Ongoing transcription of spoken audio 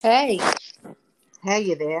Hey, Hey,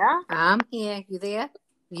 you there? I'm here. You there?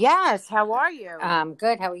 Yes, how are you? I'm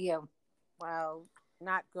good. How are you? Well,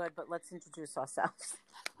 not good, but let's introduce ourselves.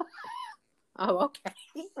 Oh, okay.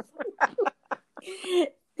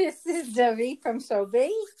 This is Debbie from Sobe,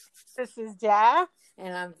 This is Jack.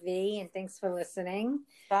 and I'm V, and thanks for listening.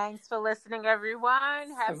 Thanks for listening,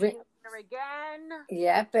 everyone. Happy Re- New Year again.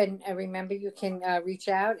 yep, and remember you can reach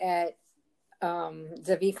out at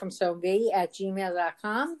Zavi from Sobe at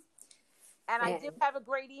gmail.com. And I do And have a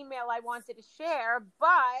great email I wanted to share,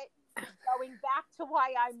 but going back to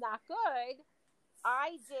why I'm not good,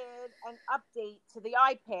 I did an update to the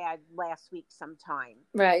iPad last week sometime.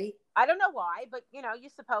 right. I don't know why, but you're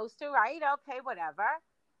supposed to, right? Okay, whatever.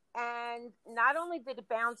 And not only did it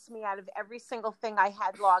bounce me out of every single thing I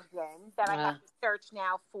had logged in, that I have to search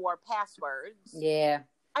now for passwords. Yeah.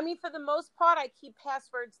 I mean, for the most part, I keep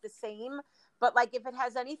passwords the same. But like if it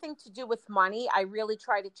has anything to do with money, I really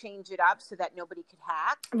try to change it up so that nobody could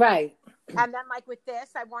hack. Right. And then like with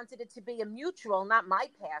this, I wanted it to be a mutual, not my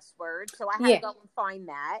password. So I had to Yeah. go and find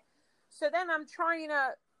that. So then I'm trying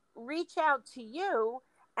to reach out to you.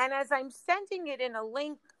 And as I'm sending it in a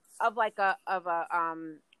link of like a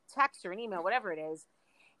text or an email, whatever it is,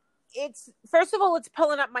 it's first of all, it's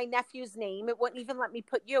pulling up my nephew's name. It wouldn't even let me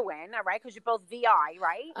put you in, all right, because you're both VI,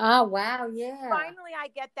 right? Oh, wow. Yeah. Finally, I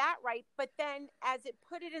get that right. But then as it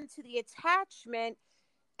put it into the attachment,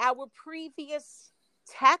 our previous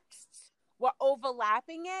texts were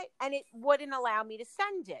overlapping it and it wouldn't allow me to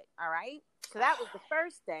send it. All right. So that was the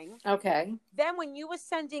first thing. Okay. Then when you were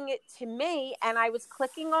sending it to me and I was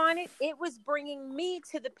clicking on it, it was bringing me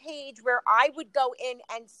to the page where I would go in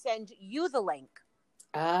and send you the link.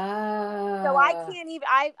 So I can't even,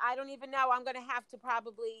 I don't even know. I'm going to have to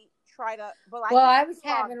probably try to, well, I was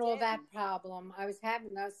having all that problem. I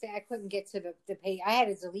couldn't get to the page. I had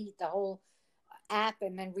to delete the whole app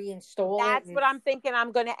and then reinstall it. That's what I'm thinking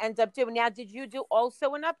I'm going to end up doing. Now, did you do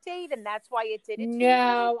also an update and that's why it did it to you?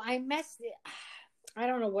 No, I messed it. I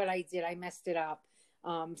don't know what I did. I messed it up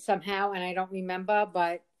somehow, and I don't remember,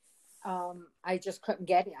 but I just couldn't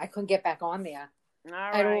get it. I couldn't get back on there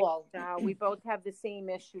at all. No, we both have the same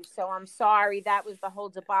issue, so I'm sorry. That was the whole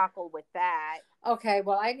debacle with that. Okay,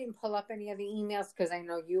 well, I didn't pull up any of the emails because I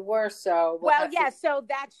know you were, so... So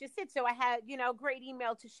that's just it. So I had, great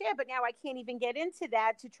email to share, but now I can't even get into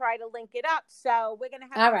that to try to link it up. So we're going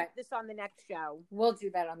to have to do this on the next show. We'll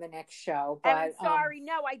do that on the next show. But and I'm sorry,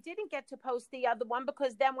 no, I didn't get to post the other one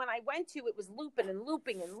because then when I went to it was looping and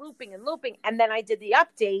looping and looping and looping, and then I did the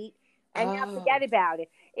update. And now forget about it.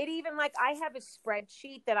 It even like I have a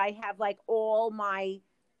spreadsheet that I have like all my,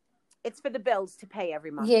 it's for the bills to pay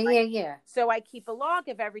every month. Yeah. So I keep a log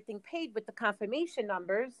of everything paid with the confirmation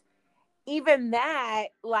numbers. Even that,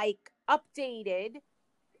 like updated,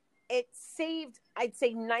 it saved, I'd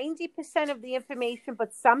say 90% of the information,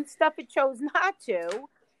 but some stuff it chose not to.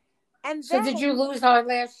 And so did you lose our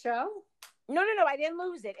last show? No, I didn't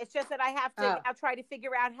lose it. It's just that I have to now try to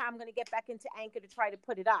figure out how I'm going to get back into Anchor to try to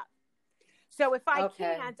put it up. So if I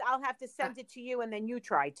can't, I'll have to send it to you and then you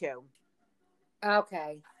try to.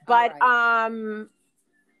 Okay. But, and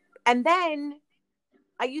then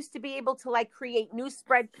I used to be able to like create new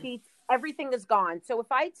spreadsheets. Everything is gone. So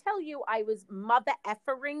if I tell you I was mother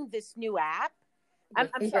effering this new app, I'm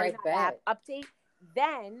sorry, app update,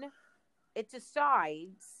 then it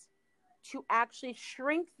decides to actually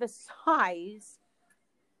shrink the size.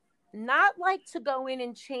 Not like to go in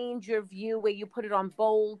and change your view where you put it on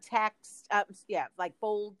bold text. Like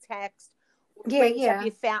bold text. Yeah.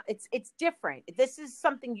 You found it's different. This is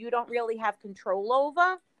something you don't really have control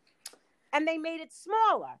over. And they made it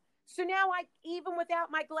smaller. So now I, even without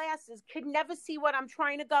my glasses, could never see what I'm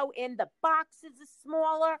trying to go in. The boxes are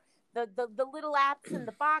smaller. The little apps in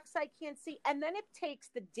the box I can't see. And then it takes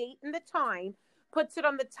the date and the time, puts it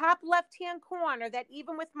on the top left-hand corner that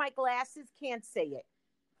even with my glasses can't see it.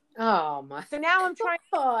 Oh my! So now I'm trying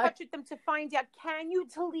to touch with them to find out, can you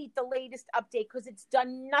delete the latest update? Because it's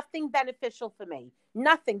done nothing beneficial for me.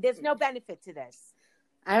 Nothing. There's no benefit to this.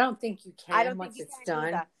 I don't think you can. I don't think it's done.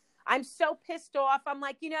 Either. I'm so pissed off. I'm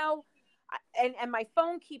like, and my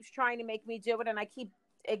phone keeps trying to make me do it, and I keep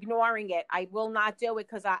ignoring it. I will not do it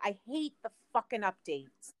because I hate the fucking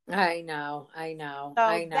updates. I know.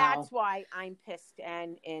 So that's why I'm pissed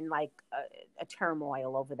and in like a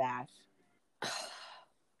turmoil over that.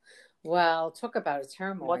 Well, talk about a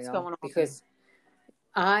turmoil. What's going on? Because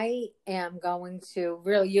I am going to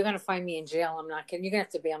really, you're going to find me in jail. I'm not kidding. You're going to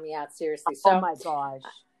have to bail me out, seriously. So, oh my gosh.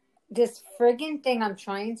 This friggin' thing I'm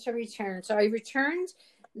trying to return. So I returned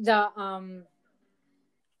the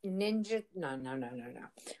Ninja. No.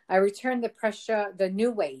 I returned the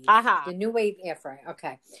New Wave, Uh-huh. the New Wave air fryer.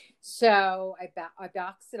 Okay. So I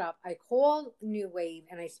boxed it up. I call New Wave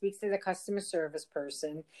and I speak to the customer service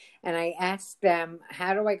person and I asked them,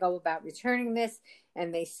 how do I go about returning this?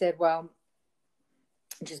 And they said, well,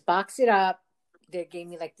 just box it up. They gave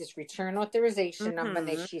me like this return authorization number.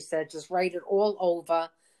 And she said, just write it all over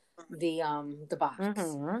the box.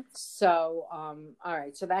 So all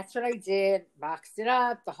right, so that's what I did. Boxed it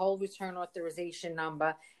up, the whole return authorization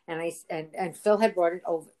number, and and Phil had brought it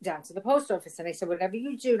over down to the post office, and I said, whatever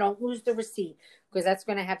you do, don't lose the receipt because that's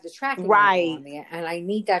going to have the tracking number on there, and I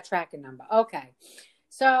need that tracking number. Okay,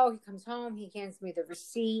 so he comes home, he hands me the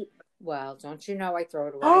receipt. Well, don't you know I throw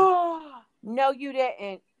it away? No, you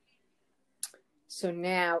didn't. So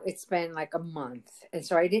now it's been like a month, and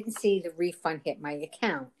so I didn't see the refund hit my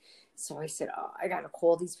account. So I said, oh, I got to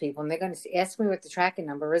call these people, and they're going to ask me what the tracking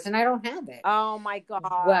number is, and I don't have it. Oh, my God.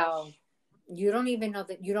 Well, you don't even know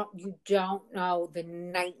that. You don't know the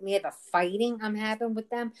nightmare, the fighting I'm having with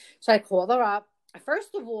them. So I called her up.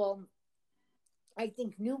 First of all, I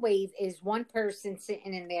think New Wave is one person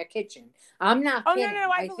sitting in their kitchen. I'm not kidding. No,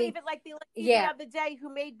 I believe it. Like the lady the other day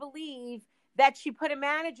who made believe that she put a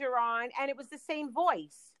manager on, and it was the same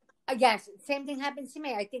voice. Yes, same thing happened to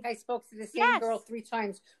me. I think I spoke to the same girl 3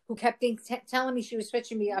 times who kept telling me she was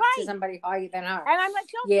switching me up to somebody higher than her. And I'm like,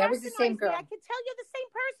 it was the same girl. I can tell you're the same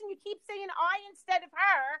person. You keep saying I instead of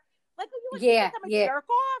her. Like, you become a jerk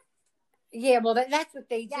off? Yeah, well, that's what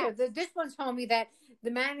they do. This one told me that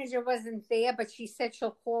the manager wasn't there, but she said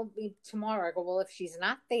she'll call me tomorrow. I go, well, if she's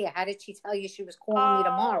not there, how did she tell you she was calling me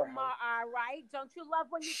tomorrow? All right. Don't you love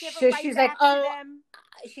when you give it right back to them?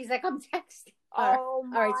 She's like, I'm texting. Oh,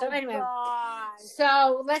 my all right. So anyway, God.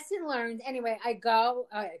 So lesson learned. Anyway, I go.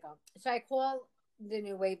 So I call the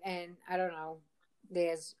New Wave, and I don't know.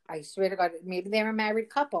 I swear to God, maybe they're a married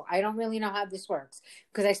couple. I don't really know how this works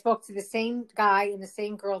because I spoke to the same guy and the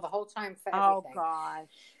same girl the whole time for everything. Oh, God.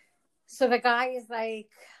 So the guy is like,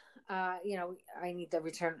 I need the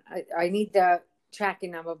return. I need the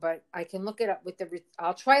tracking number, but I can look it up with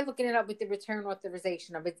I'll try looking it up with the return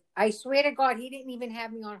authorization number. I swear to God, he didn't even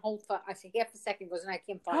have me on hold for, I said, half a second. Goes, and I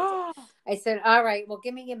can't find it. I said, all right, well,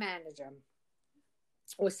 give me your manager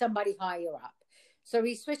or somebody higher up. So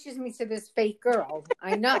he switches me to this fake girl.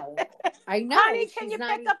 I know. Honey, can you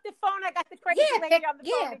pick up the phone? I got the crazy lady on the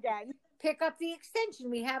phone again. Pick up the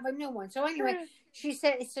extension. We have a new one. So anyway, she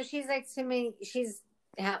she's like to me, she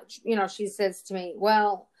says to me,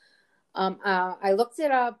 well, I looked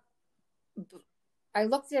it up.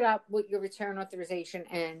 With your return authorization,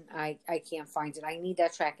 and I can't find it. I need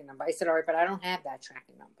that tracking number. I said, all right, but I don't have that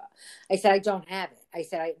tracking number. I said, I don't have it. I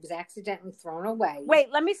said, I was accidentally thrown away.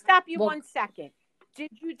 Wait, let me stop you 1 second.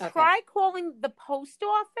 Did you try calling the post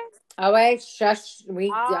office? Oh, wait, shush.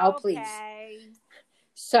 Please.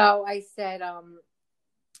 So I said,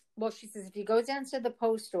 well, she says, if you go down to the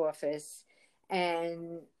post office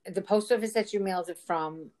and the post office that you mailed it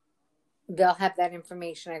from, they'll have that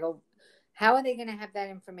information. I go, how are they going to have that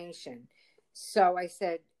information? So I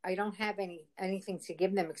said, I don't have anything to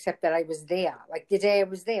give them except that I was there. Like the day I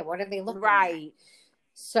was there. What are they looking at?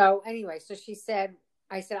 So anyway, so she said,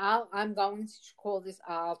 I said, I'm going to call this.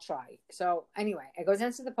 I'll try. So anyway, I go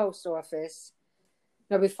down to the post office.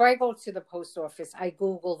 No, before I go to the post office, I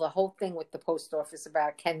Google the whole thing with the post office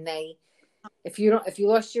about can they, if you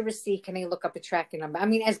lost your receipt, can they look up a tracking number? I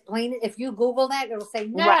mean, as plain, if you Google that, it'll say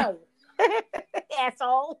no. Right.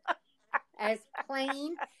 Asshole. As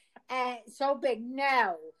plain and so big,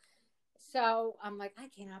 no. So I'm like, I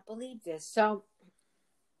cannot believe this. So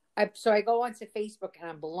I go onto Facebook and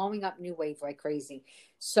I'm blowing up New Wave like crazy.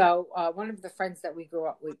 So one of the friends that we grew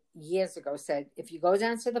up with years ago said, if you go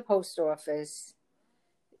down to the post office,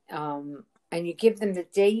 and you give them the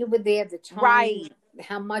day you were there, the time,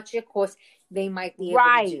 how much it costs, they might be able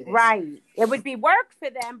to do this. Right. It would be work for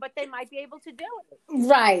them, but they might be able to do it.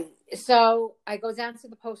 Right. So I go down to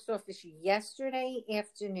the post office yesterday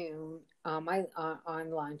afternoon on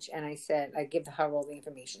lunch, and I said, I give her all the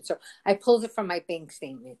information. So I pulled it from my bank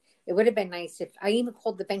statement. It would have been nice if I even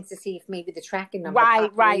called the bank to see if maybe the tracking number.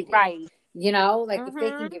 Right. You know, like if they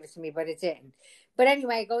can give it to me, but it didn't. But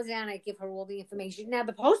anyway, I go down, I give her all the information. Now,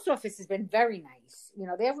 the post office has been very nice. You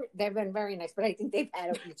know, they've been very nice, but I think they've had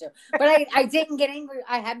it too. But I didn't get angry.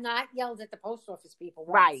 I have not yelled at the post office people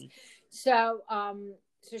once. Right. So,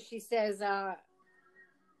 so she says, so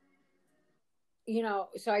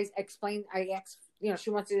I explained, I asked, she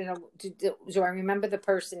wanted to know, do I remember the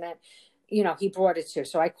person that, he brought it to?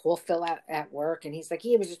 So I call Phil at work, and he's like,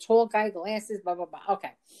 he was a tall guy, glasses, blah, blah, blah.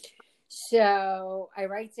 Okay. So I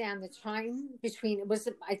write down the time between,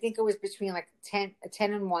 I think it was between like 10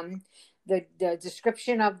 and 1, the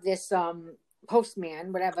description of this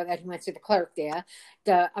postman, whatever, that he went to the clerk there,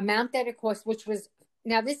 the amount that it cost, which was,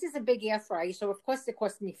 now this is a big air fryer, so of course it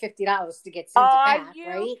cost me $50 to get sent it Are back, you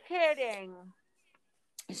right? kidding?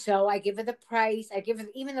 So I give her the price. I give her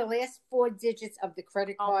even the last 4 digits of the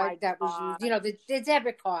credit card that was used, the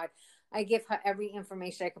debit card. I give her every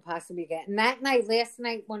information I could possibly get. And that night, last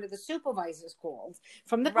night, one of the supervisors called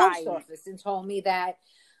from the post office and told me that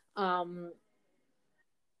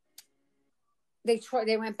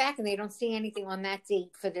they went back and they don't see anything on that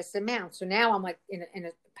date for this amount. So now I'm like,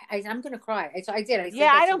 I'm going to cry. So I did. I said,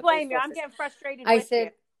 I don't blame you. I'm getting frustrated. I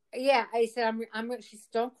said, she said,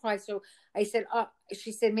 don't cry. So I said,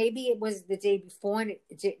 she said, maybe it was the day before and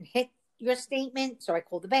it didn't hit your statement. So I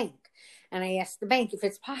called the bank and I asked the bank if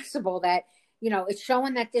it's possible that, it's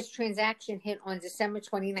showing that this transaction hit on December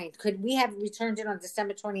 29th. Could we have returned it on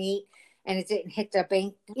December 28th and it didn't hit the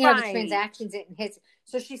bank? The transaction didn't hit.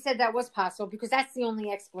 So she said that was possible because that's the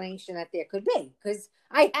only explanation that there could be. Because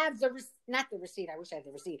I have not the receipt. I wish I had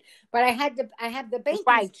the receipt, but I have the bank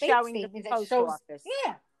showing statement the that shows. Office.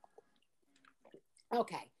 Yeah.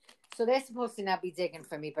 Okay. So they're supposed to now be digging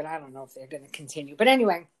for me, but I don't know if they're going to continue. But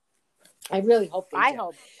anyway, I really hope they do. I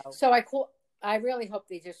hope so. So I really hope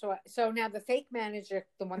they do. So now the fake manager,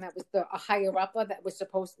 the one that was a higher up that was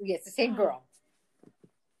supposed to, it's the same girl.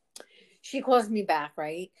 She calls me back,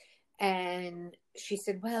 right? And she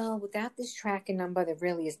said, well, without this tracking number, there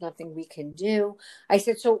really is nothing we can do. I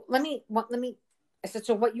said, so I said,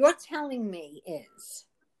 so what you're telling me is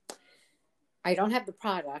I don't have the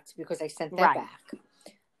product because I sent that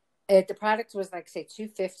back. The product was like, say,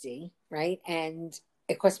 $250, right? And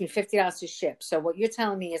it cost me $50 to ship. So what you're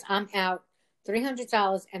telling me is I'm out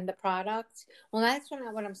 $300 and the product. Well, that's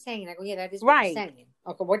not what I'm saying. I go, yeah, that is what you're saying.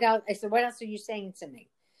 Okay, what else? I said, what else are you saying to me?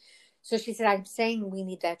 So she said, I'm saying we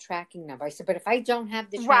need that tracking number. I said, but if I don't have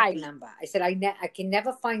the tracking number, I said, I can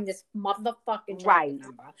never find this motherfucking tracking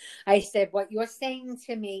number. I said, what you're saying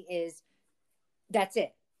to me is, that's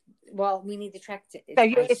it. Well, we need to track it. So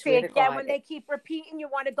you see again, when they keep repeating, you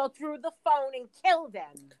want to go through the phone and kill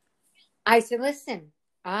them. I said, listen,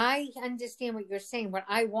 I understand what you're saying. What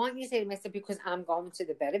I want you to say to me, because I'm going to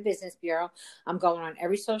the Better Business Bureau. I'm going on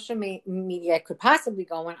every social media I could possibly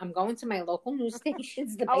go on. I'm going to my local news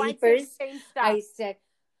stations, the papers.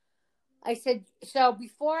 I said, so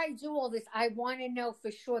before I do all this, I want to know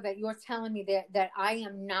for sure that you're telling me that I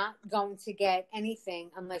am not going to get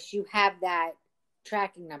anything unless you have that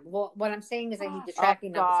tracking number. Well, what I'm saying is I need the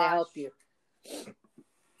tracking number to help you.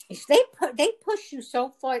 They push you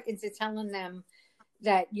so far into telling them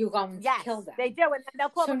that you're going to kill them. They do, and then they'll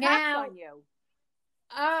call the cops on you.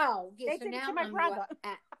 Oh, yeah. They did it to my brother.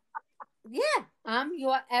 I'm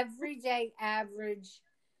your everyday average.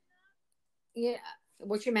 Yeah,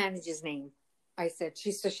 what's your manager's name? I said.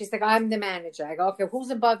 She's like, I'm the manager. I go, okay, who's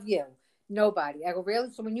above you? Nobody. I go, really?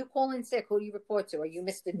 So when you call in sick, who do you report to? Are you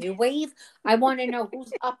Mr. New Wave? I want to know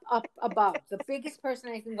who's up above. The biggest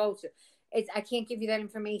person I can go to. I can't give you that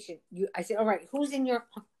information. I said, all right, who's in your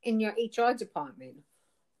HR department?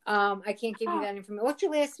 I can't give you that information. What's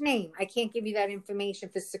your last name? I can't give you that information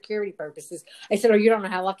for security purposes. I said, oh, you don't know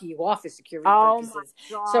how lucky you are for security purposes.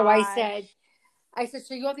 My God. So I said,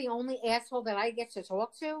 so you're the only asshole that I get to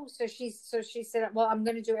talk to? So she said, well, I'm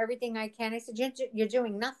going to do everything I can. I said, you're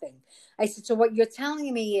doing nothing. I said, so what you're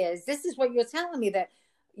telling me is, this is what you're telling me, that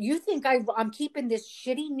you think I'm keeping this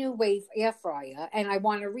shitty New Wave air fryer and I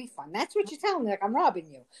want a refund. That's what you're telling me, like I'm robbing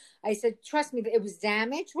you. I said, trust me, it was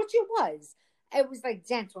damaged, which it was. It was like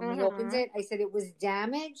dent when we opened it. I said, it was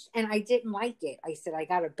damaged and I didn't like it. I said, I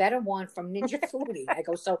got a better one from Ninja Foodie. I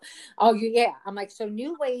go, so, I'm like, so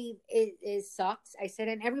New Wave is sucks. I said,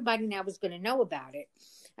 and everybody now is going to know about it.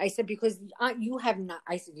 I said, because you have not,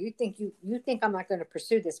 I said, you think I'm not going to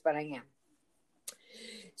pursue this, but I am.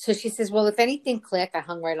 So she says, well, if anything click, I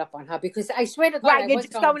hung right up on her because I swear to God, you're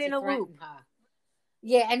just going in a loop. Her.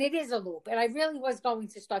 Yeah, and it is a loop. And I really was going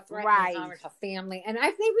to start threatening her and her family. And they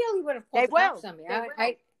really would have called the cops on me.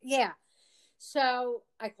 Yeah. So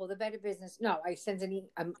I called the Better Business. No, I sent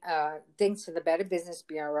things to the Better Business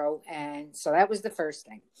Bureau. And so that was the first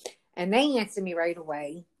thing. And they answered me right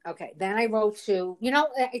away. Okay. Then I wrote to,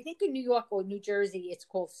 I think in New York or New Jersey, it's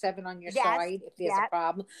called 7 on your side if there's a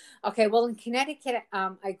problem. Okay. Well, in Connecticut,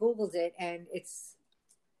 I Googled it and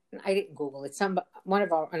I didn't Google it.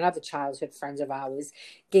 Another childhood friends of ours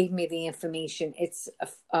gave me the information. It's,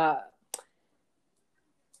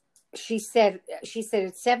 she said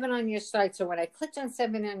it's 7 on your site. So when I clicked on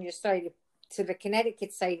 7 on your site to the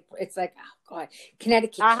Connecticut site, it's like, oh God,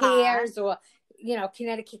 Connecticut Cares or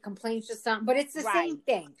Connecticut complaints or something, but it's the Right. same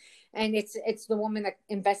thing. And it's the woman that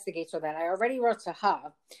investigates all that. I already wrote to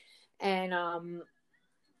her, and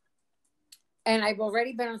I've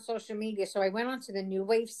already been on social media. So I went onto the New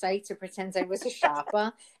Wave site to pretend I was a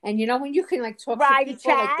shopper. And when you can like talk Right, to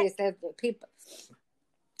people chat. like this, that people,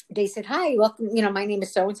 they said, "Hi, welcome. My name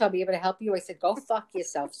is so-and-so. I'll be able to help you." I said, "Go fuck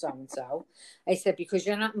yourself, so-and-so." I said, "Because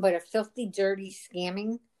you're nothing but a filthy, dirty,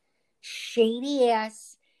 scamming, shady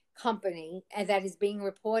ass company, and that is being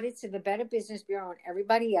reported to the Better Business Bureau and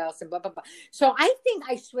everybody else, and blah, blah, blah." So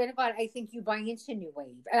I swear to God, I think you buy into New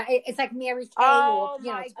Wave. It's like Mary Kay Oh, or,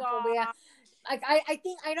 my Tupperware. God. Like,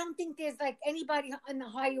 I don't think there's like anybody in the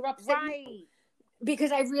higher ups. Right.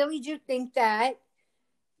 Because I really do think that,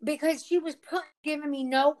 because she was giving me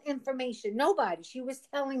no information, nobody. She was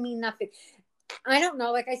telling me nothing. I don't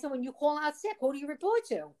know. Like I said, when you call out sick, who do you report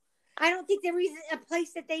to? I don't think there is a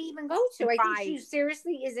place that they even go to. I think she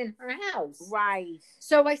seriously is in her house. Right.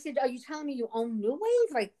 So I said, "Are you telling me you own New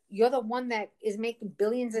Wave? Like you're the one that is making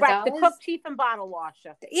billions of dollars?" The cook, chief, and bottle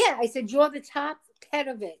washer. Yeah, I said, "You're the top head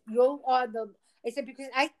of it. You are the." I said, because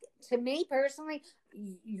to me personally,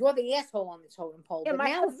 you're the asshole on the totem pole. Yeah, but my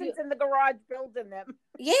now husband's in the garage building them.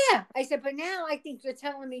 Yeah, I said, but now I think you're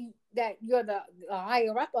telling me that you're the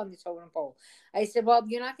higher up on the totem pole. I said, well,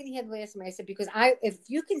 you're not going to hear the last of me. I said, because if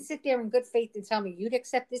you can sit there in good faith and tell me you'd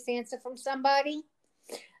accept this answer from somebody,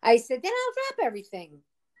 I said, then I'll drop everything.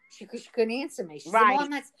 She couldn't answer me. She said, well, I'm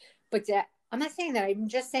not saying that. I'm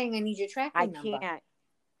just saying I need your tracking number. I can't.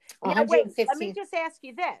 Now, wait, let me just ask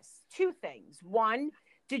you this. 2 things. One,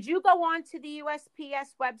 did you go on to the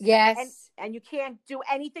USPS website? Yes. And you can't do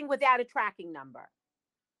anything without a tracking number?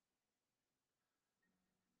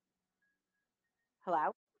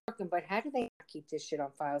 Hello? But how do they keep this shit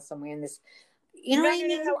on file somewhere in this? You know what I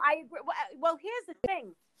mean? No, I agree. Well, here's the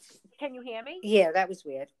thing. Can you hear me? Yeah, that was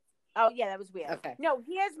weird. Oh, yeah, that was weird. Okay. No,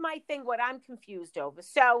 here's my thing, what I'm confused over.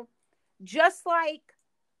 So, just like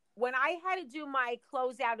when I had to do my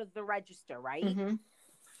closeout of the register, right? Mm-hmm.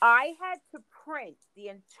 I had to print the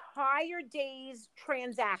entire day's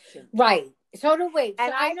transaction. Right. So to wait.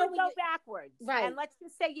 And so I would go backwards. Right. And let's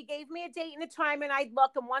just say you gave me a date and a time and I'd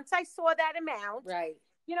look. And once I saw that amount, right.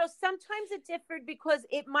 Sometimes it differed because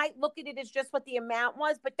it might look at it as just what the amount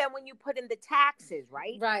was. But then when you put in the taxes,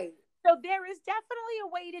 right? Right. So there is definitely a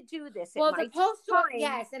way to do this. Well, the postal,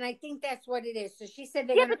 yes, and I think that's what it is. So she said,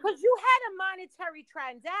 because you had a monetary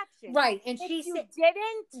transaction, right? And if she said,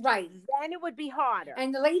 didn't, right? Then it would be harder.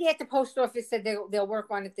 And the lady at the post office said they'll work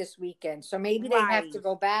on it this weekend. So maybe they have to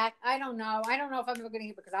go back. I don't know. I don't know if I'm ever going to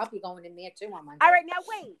hear, because I'll be going in there too on Monday. All right, now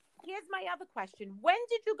wait. Here's my other question. When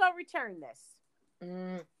did you go return this?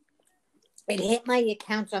 It hit my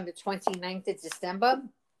account on the 29th of December.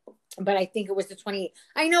 But I think it was the 28th.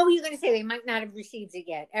 I know what you're going to say. They might not have received it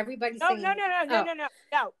yet. Everybody's saying...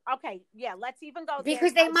 No. Okay, yeah, let's even go there.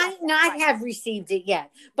 Because they might not have received it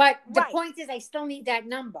yet. But the point is, I still need that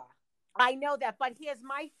number. I know that, but here's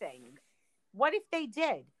my thing. What if they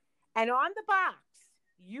did? And on the box,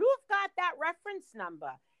 you've got that reference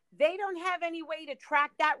number. They don't have any way to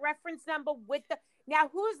track that reference number with the... Now,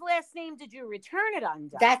 whose last name did you return it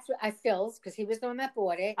under? That's Phil's, because he was the one that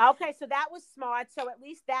bought it. Okay, so that was smart. So at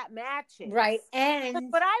least that matches. Right, and... But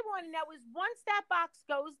what I want to know is, once that box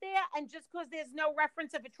goes there, and just because there's no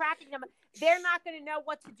reference of a tracking number, they're not going to know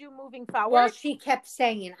what to do moving forward. Well, she kept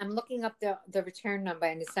saying, I'm looking up the return number,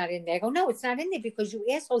 and it's not in there. I go, no, it's not in there, because you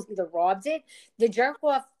assholes either robbed it, the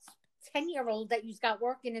jerk-off 10-year-old that you've got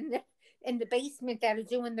working in the basement that are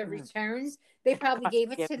doing the returns, they probably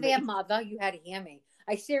gave it to their mother. You had to hear me.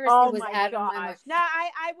 I seriously was out of my mind. No,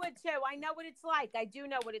 I would too. I know what it's like. I do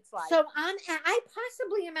know what it's like. So I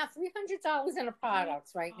possibly am at $300 in a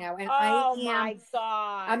products right now, and my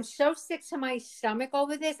God, I'm so sick to my stomach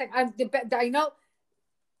over this. Like I know.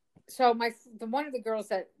 So one of the girls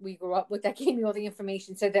that we grew up with that gave me all the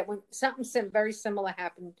information said that when something very similar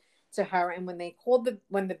happened to her, and when they called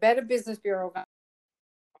when the Better Business Bureau got,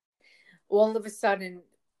 all of a sudden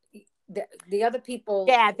the other people,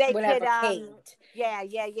 they whatever, caved.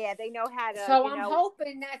 They know how to. So I'm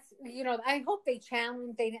hoping that's, I hope they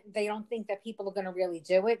challenge. They don't think that people are going to really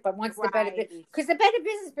do it, but once because the Better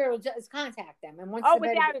Business Bureau just contact them, and once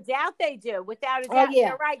without a doubt they do. Without a doubt, oh yeah,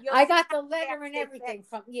 you're right. I got the letter and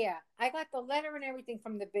everything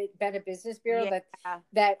from the Better Business Bureau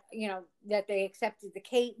that that they accepted the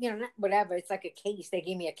case. Whatever, it's like a case. They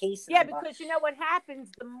gave me a case. Yeah, number. Because what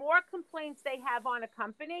happens, the more complaints they have on a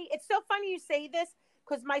company. It's so funny you say this,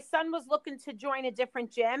 because my son was looking to join a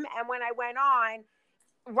different gym, and when I went on,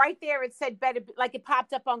 right there it said Better, like it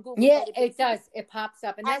popped up on Google. Yeah, it does. It pops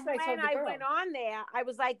up, and that's what I told the girl. When I went on there, I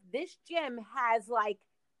was like, this gym has like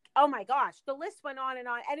oh my gosh, the list went on, and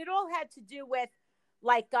it all had to do with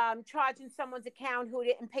like charging someone's account who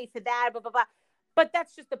didn't pay for that, blah blah blah. But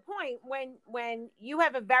that's just the point. When you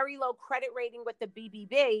have a very low credit rating with the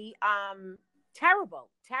BBB, terrible,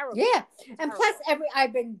 terrible. Yeah, and terrible. plus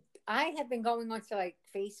I have been going onto like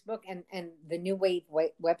Facebook and the New Wave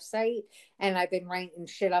website, and I've been writing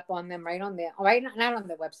shit up on them right on there, right, not on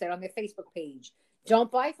the website, on their Facebook page.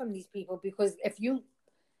 Don't buy from these people, because if you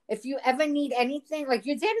ever need anything, like,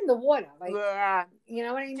 you're dead in the water, like, Yeah. you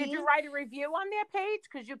know what I mean? Did you write a review on their page?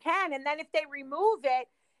 Because you can, and then if they remove it,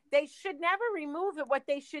 they should never remove it. What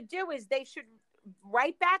they should do is they should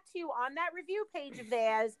write back to you on that review page of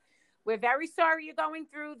theirs. We're very sorry you're going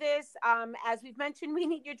through this. As we've mentioned, we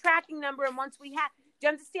need your tracking number. And once we have, do you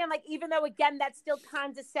understand? Like, even though, again, that's still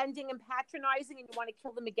condescending and patronizing and you want to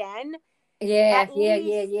kill them again. Yeah, yeah.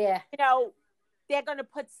 You know, they're going to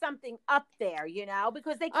put something up there, you know,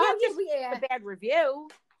 because they can't just leave a bad review.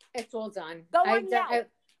 It's all done. Go on now.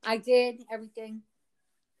 I did everything.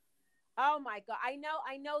 Oh my God.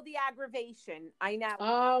 I know the aggravation. I know.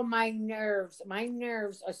 Oh, my nerves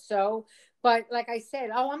are so, but like I said,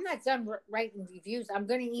 I'm not done writing reviews. I'm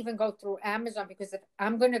going to even go through Amazon, because if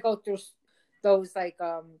I'm going to go through those like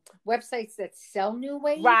websites that sell New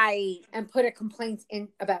Wave, right, and put a complaint in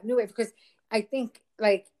about New Wave, because I think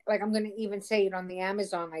like I'm going to even say it on the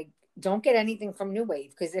Amazon, like, don't get anything from New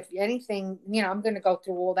Wave, because if anything, you know, I'm going to go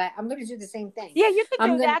through all that. I'm going to do the same thing. Yeah, you could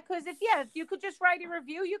do that, because if you could just write a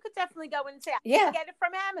review, you could definitely go in and say, I can get it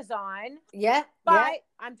from Amazon. Yeah. But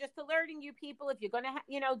I'm just alerting you people, if you're going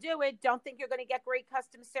to, do it, don't think you're going to get great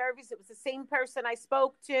customer service. It was the same person I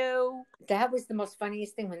spoke to. That was the most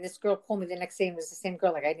funniest thing, when this girl called me the next day, and it was the same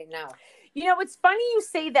girl, like, I didn't know. You know, it's funny you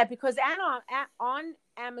say that, because on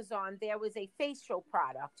Amazon, there was a facial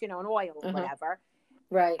product, an oil or whatever.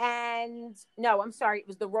 Right. And no, I'm sorry. It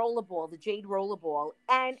was the rollerball, the Jade rollerball.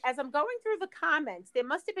 And as I'm going through the comments, there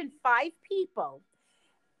must have been 5 people.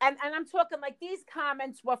 And I'm talking like these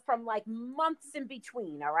comments were from like months in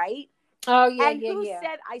between. All right. Oh, yeah. And who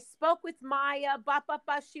said, I spoke with Maya,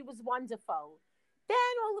 she was wonderful. Then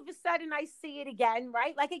all of a sudden I see it again,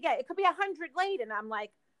 right? Like, again, it could be 100 later. And I'm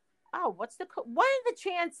like, oh, what are the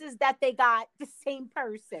chances that they got the same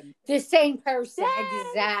person? The same person, then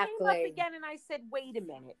exactly. I came up again and I said, wait a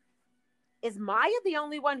minute. Is Maya the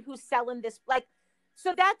only one who's selling this? Like,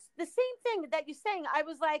 so that's the same thing that you're saying. I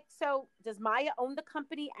was like, so does Maya own the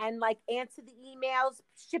company and like answer the emails,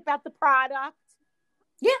 ship out the product?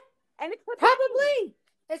 Yeah. And it could probably.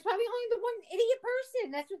 It's probably only the one idiot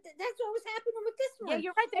person. That's what was happening with this one. Yeah,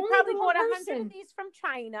 you're right. They probably bought 100 of these from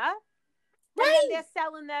China. Right. And then they're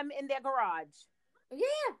selling them in their garage.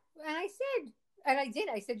 Yeah. And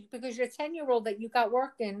I said, because your 10-year-old that you got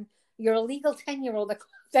working, your illegal 10-year-old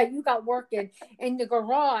that you got working in the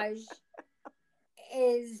garage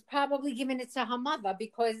is probably giving it to her mother,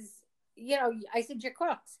 because, I said, you're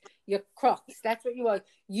crooks. You're crooks. That's what you are.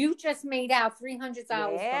 You just made out $300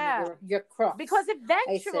 from it. You're crooks. Because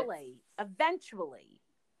eventually,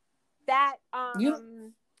 that,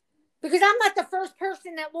 because I'm not the first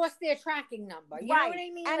person that lost their tracking number. You know what I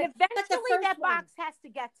mean? And like, eventually that box has to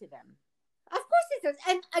get to them. Of course it does.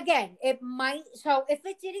 And again, it might. So if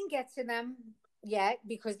it didn't get to them yet,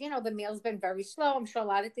 because, the mail's been very slow, I'm sure a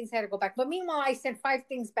lot of things had to go back. But meanwhile, I sent 5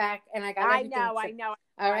 things back, and I got everything. I know.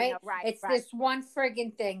 All right? It's this one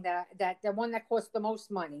friggin' thing that the one that cost the most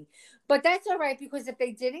money. But that's all right, because if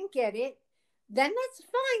they didn't get it, then that's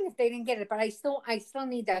fine if they didn't get it. But I still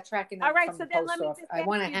need that tracking number. All right, from so the then post let me office. just I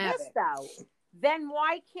want to have this, it. though. Then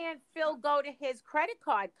why can't Phil go to his credit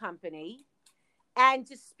card company and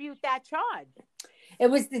dispute that charge? It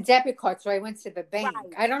was the debit card, so I went to the bank.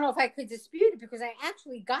 Right. I don't know if I could dispute it, because I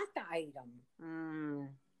actually got the item.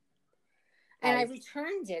 And I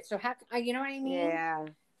returned it. So how, you know what I mean? Yeah.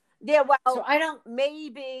 Yeah, well, so I don't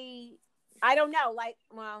know. Like,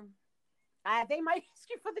 well, they might ask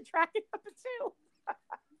you for the tracking number too.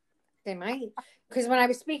 They might. Because when I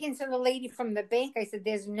was speaking to the lady from the bank, I said,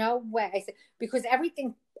 there's no way. I said, because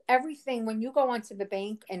everything, when you go onto the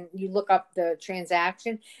bank and you look up the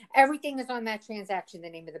transaction, everything is on that transaction, the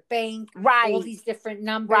name of the bank, all these different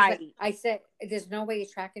numbers. Right. I said, there's no way a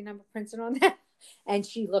tracking number printed on that. And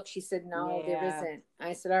she said, no, there isn't.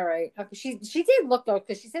 I said, all right. Okay. She did look, though,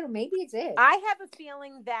 because she said, well, maybe it did. I have a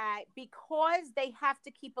feeling that because they have to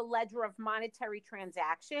keep a ledger of monetary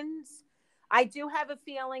transactions, I do have a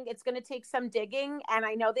feeling it's going to take some digging. And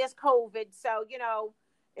I know there's COVID, so,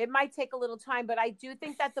 it might take a little time. But I do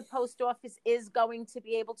think that the post office is going to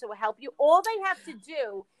be able to help you. All they have to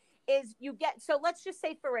do is so let's just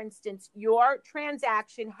say, for instance, your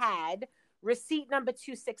transaction had receipt number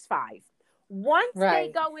 265. Once they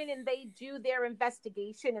Right. go in and they do their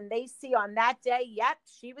investigation and they see on that day, yep,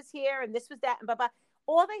 she was here and this was that and blah blah.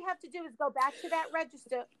 All they have to do is go back to that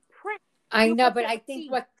register, print I know, but duplicate I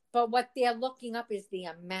think receipt. what they're looking up is the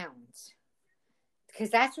amount. Because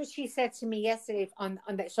that's what she said to me yesterday on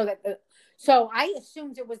that. So I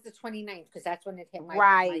assumed it was the 29th because that's when it hit my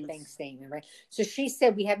Right. bank statement, right? So she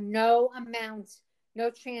said we have no amount, no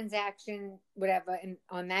transaction, whatever, and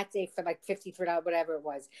on that day for like $53, whatever it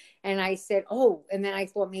was. And I said, oh, and then I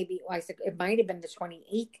thought maybe I said it might have been the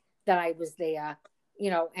 28th that I was there,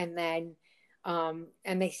 and then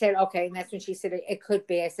and they said, okay, and that's when she said it could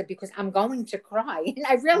be. I said, because I'm going to cry. And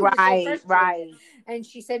I really was so Right, frustrated. right. And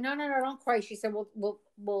she said, no, don't cry. She said, we'll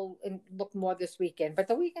look more this weekend. But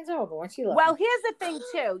the weekend's over. Once you look. Well, here's the thing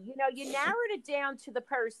too. You narrowed it down to the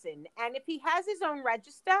person, and if he has his own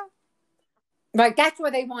register, right, that's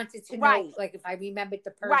what they wanted to know. Right. Like if I remembered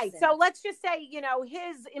the person. Right. So let's just say,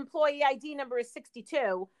 his employee ID number is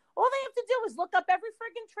 62. All they have to do is look up every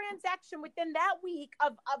friggin' transaction within that week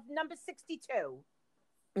of number 62.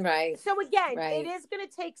 Right. So again, right. It is going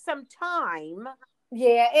to take some time.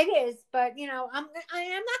 Yeah, it is. But I'm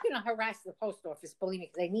not going to harass the post office, believe me,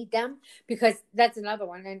 because I need them, because that's another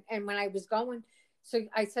one. And when I was going, so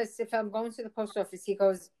I said, if I'm going to the post office, he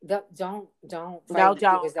goes, don't. No, don't.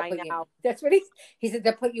 I know. That's what he said.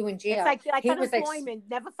 They'll put you in jail. It's like he unemployment.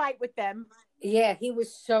 Never fight with them. Yeah, he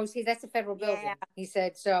was so. See, that's a federal building. Yeah. He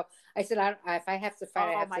said. So I said, if I have to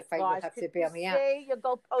fight, I have to fight. You'll have to bail me out. You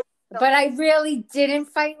go post. But I really didn't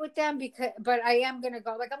fight with them but I am going to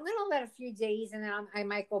go. Like, I'm going to let a few days, and then I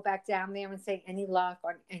might go back down there and say, any luck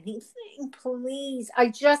on anything, please. I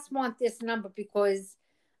just want this number because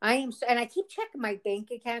I am, and I keep checking my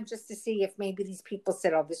bank account just to see if maybe these people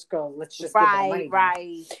said, oh, this girl, let's just give her money.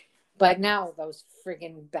 Right. But now those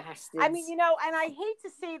friggin' bastards. I mean, and I hate to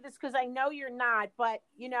say this because I know you're not, but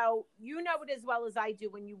you know it as well as I do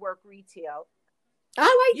when you work retail. Oh,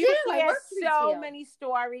 I do. I hear work so retail. Many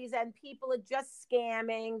stories, and people are just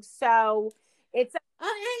scamming. So it's. And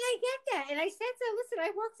I get that. And I said so.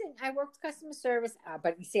 Listen, I worked customer service,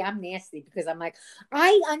 but you see, I'm nasty because I'm like,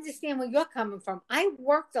 I understand where you're coming from. I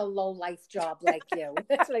worked a low life job like you.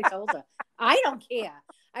 That's what I told her. I don't care.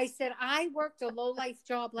 I said, I worked a low life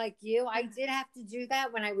job like you. I did have to do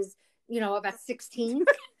that when I was, about 16.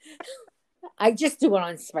 I just do it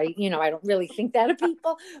on spite. I don't really think that of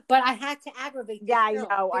people, but I had to aggravate. Yeah, I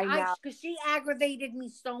know. Because she aggravated me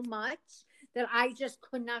so much that I just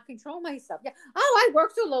could not control myself. Yeah. Oh, I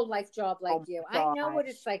worked a low life job like you. Gosh. I know what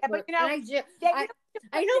it's like. Yeah, but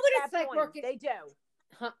I know what it's like working. They do.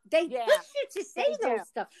 They push you to say those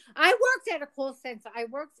stuff. I worked at a call center. I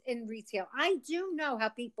worked in retail. I do know how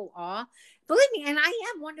people are. Believe me, and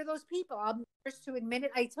I am one of those people. I'm the first to admit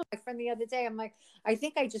it. I told my friend the other day, I'm like, I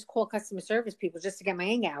think I just call customer service people just to get my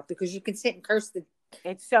anger out because you can sit and curse the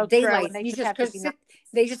it's so daylight. True. You just curse.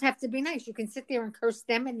 They just have to be nice. You can sit there and curse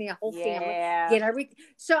them and their whole family. Get everything.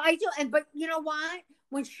 So I do. But you know what?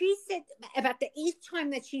 When she said about the 8th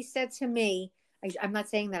time that she said to me, I'm not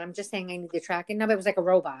saying that. I'm just saying I need the tracking number. It was like a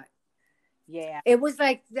robot. Yeah. It was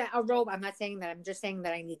like a robot. I'm not saying that. I'm just saying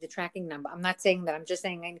that I need the tracking number. I'm not saying that. I'm just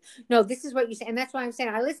saying no, this is what you say. And that's why I'm saying,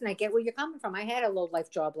 I get where you're coming from. I had a low life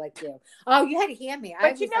job like you. Oh, you had to hear me.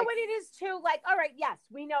 But you know what it is too? Like, all right, yes,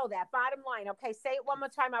 we know that. Bottom line. Okay, say it one more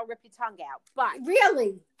time. I'll rip your tongue out. But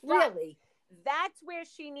really. That's where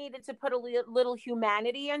she needed to put a little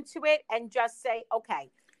humanity into it and just say, okay,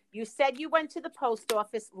 you said you went to the post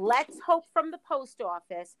office. Let's hope from the post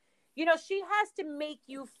office. She has to make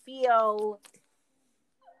you feel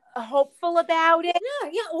hopeful about it.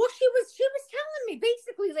 Yeah. Or she was telling me,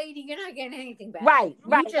 basically, lady, you're not getting anything back. Right.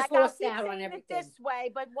 You just lost out on everything. This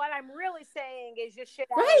way, but what I'm really saying is you're shit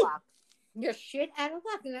out of luck. You're shit out of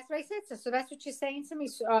luck, and that's what I said. So that's what you're saying to me.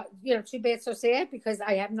 So, too bad, so sad, because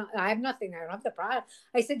I have nothing. I don't have the product.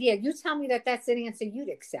 I said, yeah. You tell me that's an answer you'd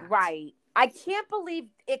accept. Right. I can't believe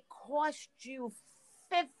it cost you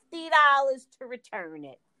 $50 to return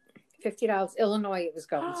it. $50. Illinois, it was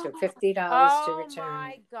going to $50 to return. Oh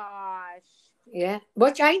my gosh! Yeah,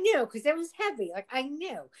 which I knew because it was heavy. Like I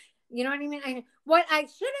knew, you know what I mean. What I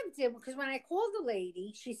should have did, because when I called the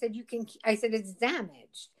lady, she said you can. I said it's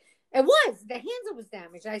damaged. It was, the handle was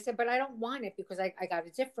damaged. I said, but I don't want it because I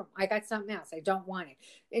got something else. I don't want it.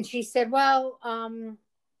 And she said, well,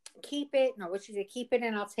 keep it. No, what she said, keep it,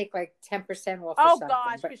 and I'll take like 10% off. Oh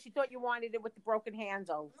gosh, because she thought you wanted it with the broken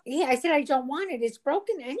handle. Yeah, I said I don't want it. It's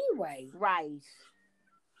broken anyway. Right.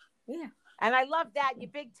 Yeah. And I love that your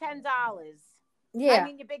big $10. Yeah. I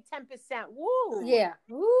mean your big 10%. Woo. Yeah.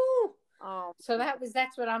 Woo. Oh. So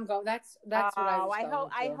that's what I'm going. That's what I was going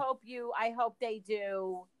I hope they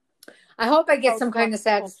do. I hope I get some kind of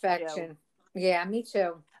satisfaction. Yeah, me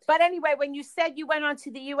too. But anyway, when you said you went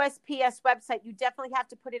onto the USPS website, you definitely have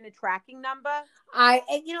to put in a tracking number.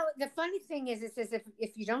 The funny thing is, it says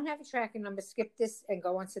if you don't have a tracking number, skip this and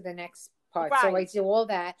go on to the next part. Right. So I do all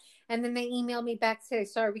that, and then they email me back today.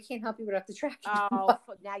 Sorry, we can't help you without the tracking number.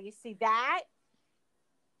 Now you see that.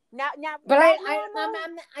 Now, but that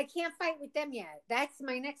I can't fight with them yet. That's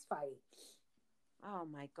my next fight. Oh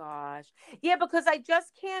my gosh. Yeah, because I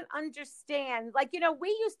just can't understand. Like, we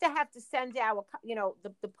used to have to send our,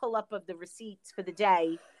 the pull up of the receipts for the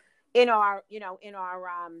day in our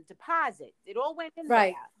deposit. It all went in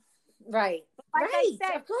right. there. Right. Like right. I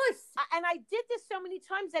said, of course. And I did this so many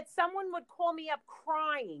times that someone would call me up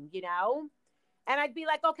crying, and I'd be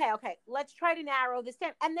like, okay, let's try to narrow this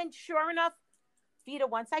down. And then sure enough, Vita,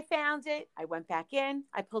 once I found it, I went back in,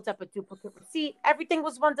 I pulled up a duplicate receipt. Everything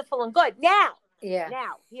was wonderful and good. Now,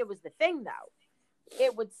 here was the thing, though.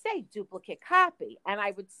 It would say duplicate copy. And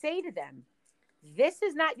I would say to them, this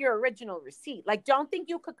is not your original receipt. Like, don't think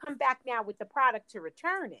you could come back now with the product to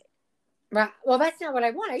return it. Right. Well, that's not what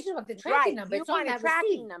I want. I just want the tracking number. You want a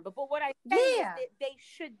tracking number. But what I say is that they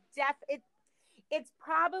should it's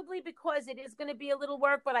probably because it is going to be a little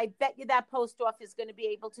work, but I bet you that post office is going to be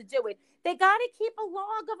able to do it. They got to keep a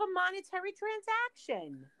log of a monetary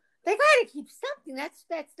transaction. They got to keep something.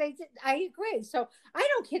 I agree. So I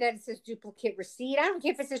don't care that it says duplicate receipt. I don't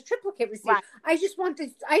care if it says triplicate receipt. Right. I just want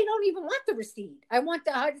I don't even want the receipt. I want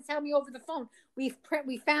her to tell me over the phone. We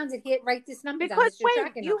found it here. Write this number down. Because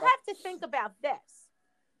wait, you have to think about this.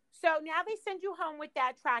 So now they send you home with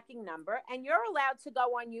that tracking number, and you're allowed to go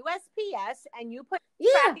on USPS and you put the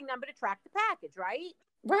tracking number to track the package, right?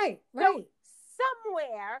 Right. So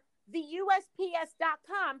somewhere the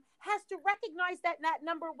USPS.com has to recognize that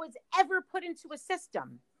number was ever put into a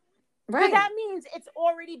system. Right. So that means it's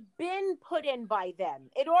already been put in by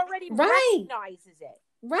them. It already recognizes it.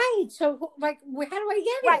 Right. So, like, how do I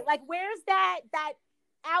get it? Right. Like, where's that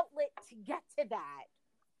outlet to get to that?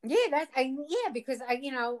 Yeah, because I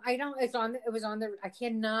was on the, I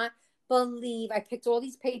cannot believe I picked all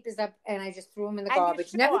these papers up and I just threw them in the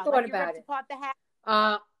garbage. Never thought about it. Pot the hat?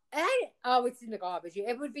 It's in the garbage.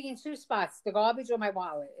 It would be in two spots, the garbage or my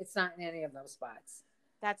wallet. It's not in any of those spots.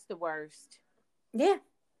 That's the worst. Yeah.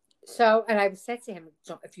 So, and I said to him,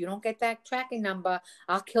 if you don't get that tracking number,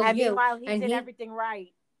 I'll kill you. Meanwhile, he did everything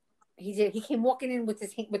right. He did. He came walking in with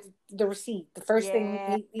the receipt. The first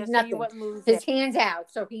thing, he's nothing. His hands out,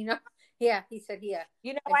 so he know. Yeah, he said, "Yeah."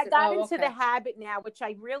 I got into the habit now, which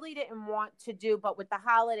I really didn't want to do, but with the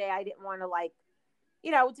holiday, I didn't want to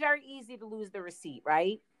it's very easy to lose the receipt,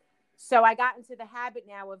 right? So I got into the habit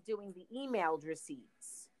now of doing the emailed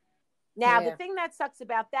receipts. Now, the thing that sucks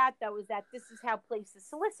about that, though, is that this is how places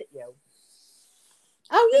solicit you.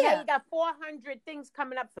 Oh, yeah. Now you got 400 things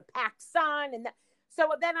coming up for PacSun and that. So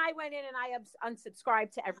then I went in and I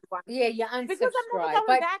unsubscribed to everyone. Yeah, you unsubscribed. Because I'm never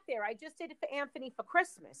going back there. I just did it for Anthony for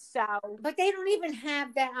Christmas. So, but they don't even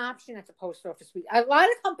have that option at the post office. A lot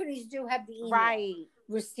of companies do have the email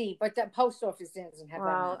receipt, but the post office doesn't have that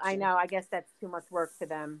option. I know. I guess that's too much work for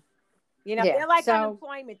them. They're like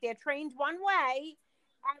unemployment. They're trained one way.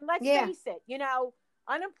 And let's face it,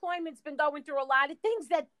 unemployment's been going through a lot of things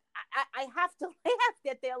that I have to laugh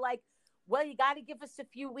that they're like, well, you got to give us a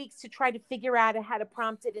few weeks to try to figure out how to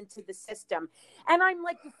prompt it into the system. And I'm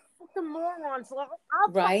like, you fucking morons. I'll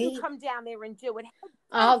fucking come down there and do it.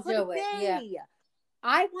 I'll do it. Yeah.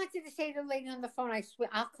 I wanted to say to the lady on the phone, I swear,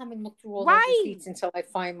 I'll come and look through all those receipts until I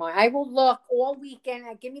find mine. I will look all weekend.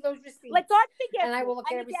 Give me those receipts. Like, God forget. And I will look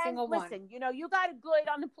at every single one. Listen, you got a good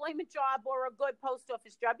unemployment job or a good post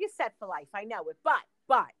office job. You're set for life. I know it. But.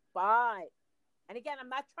 And again, I'm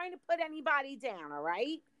not trying to put anybody down, all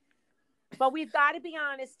right? But we've got to be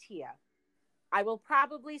honest here. I will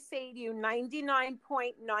probably say to you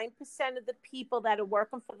 99.9% of the people that are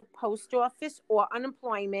working for the post office or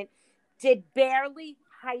unemployment did barely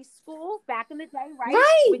high school back in the day, right?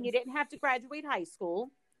 When you didn't have to graduate high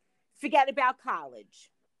school. Forget about college.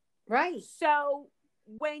 Right. So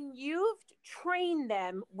when you've trained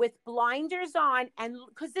them with blinders on, and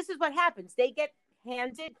because this is what happens, they get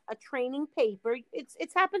handed a training paper.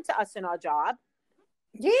 It's happened to us in our job.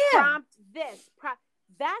 Yeah. Prompt this.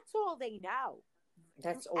 That's all they know.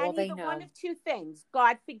 That's all they know. One of two things.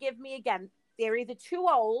 God forgive me again. They're either too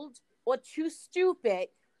old or too stupid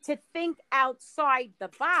to think outside the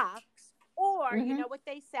box. Or, you know what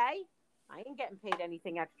they say? I ain't getting paid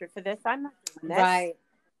anything extra for this. I'm not doing this.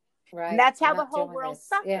 Right. And that's how the whole world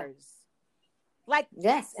suffers. Yeah. Like,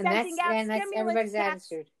 yes, and that's everybody's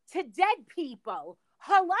attitude. To dead people.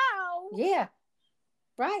 Hello? Yeah.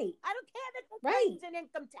 Right. I don't care that they're paid in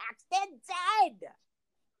income tax. They're dead.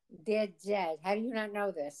 They're dead. How do you not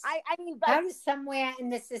know this? I mean, but How does somewhere in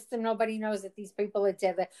the system nobody knows that these people are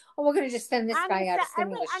dead? Like, oh, we're going to just send this guy out a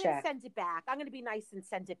stimulus I'm gonna check. send it back. I'm gonna be nice and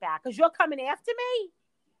send it back because you're coming after me.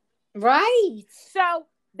 Right. So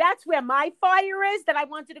that's where my fire is. That I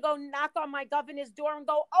wanted to go knock on my governor's door and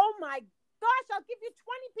go, oh my gosh, I'll give you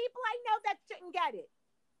 20 people I know that shouldn't get it.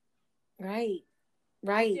 Right.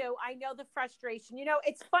 Right. I know the frustration.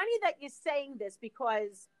 It's funny that you're saying this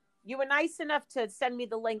because you were nice enough to send me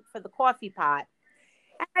the link for the coffee pot.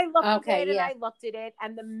 And I looked at it and I looked at it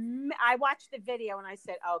and I watched the video and I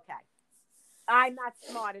said, okay, I'm not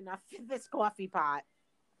smart enough for this coffee pot.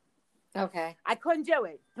 Okay. I couldn't do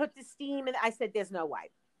it. Put the steam and I said, there's no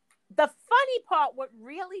way. The funny part, what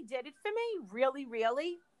really did it for me, really,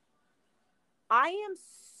 really, I am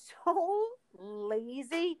so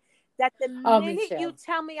lazy that the minute you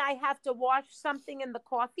tell me I have to wash something in the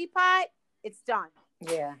coffee pot, it's done.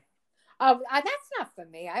 Yeah. Oh, that's not for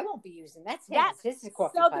me. I won't be using that. This is a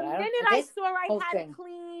coffee pot. So the minute I saw I had to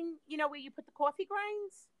clean, where you put the coffee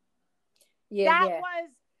grinds, that was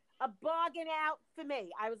a bargain out for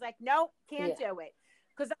me. I was like, nope, can't do it.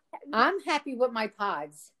 Because I'm happy with my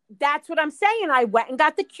pods. That's what I'm saying. I went and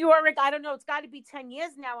got the Keurig. I don't know. It's got to be 10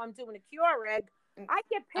 years now I'm doing a Keurig. I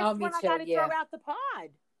get pissed when I got to throw out the pod.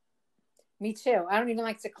 Me too. I don't even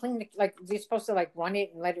like to clean it. Like, you're supposed to like run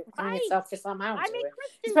it and let it clean itself for some. I don't do it.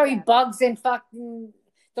 There's probably bugs and fucking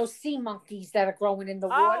those sea monkeys that are growing in the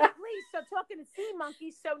water. Oh, please. So talking to sea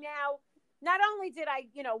monkeys. So now, not only did I,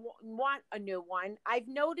 want a new one, I've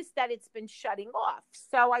noticed that it's been shutting off.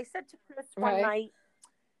 So I said to Chris one night,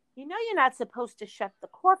 you're not supposed to shut the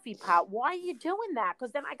coffee pot. Why are you doing that?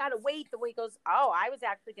 Because then I got to wait. The way he goes, oh, I was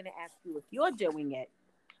actually going to ask you if you're doing it.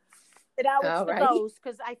 It's the ghost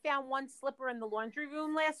because I found one slipper in the laundry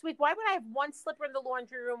room last week. Why would I have one slipper in the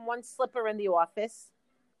laundry room, one slipper in the office?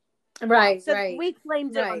 Right, so we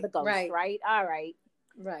blamed it on the ghost, right? All right.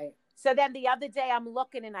 Right. So then the other day I'm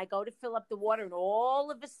looking and I go to fill up the water and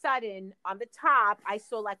all of a sudden on the top I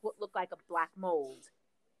saw like what looked like a black mold.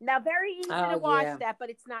 Now, very easy to wash that, but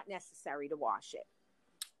it's not necessary to wash it.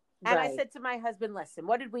 And I said to my husband, listen,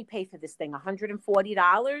 what did we pay for this thing?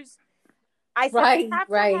 $140? I said, I have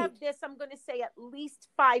to have this, I'm going to say at least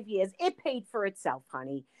 5 years. It paid for itself,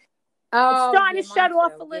 honey. It's starting to shut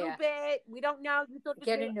off a little bit. We don't know.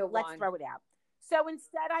 Let's throw it out. So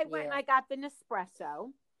instead I went and I got the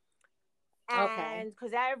Nespresso. And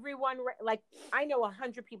because everyone, like, I know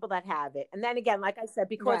 100 people that have it. And then again, like I said,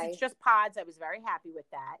 because it's just pods, I was very happy with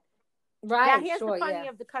that. Right. Now, here's the funny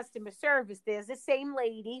of the customer service. There's the same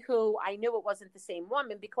lady who I knew it wasn't the same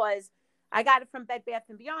woman because I got it from Bed Bath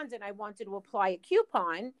 & Beyond and I wanted to apply a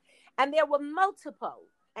coupon. And there were multiple.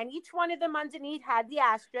 And each one of them underneath had the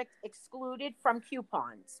asterisk excluded from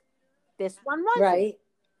coupons. This one wasn't. Right.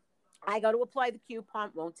 I go to apply the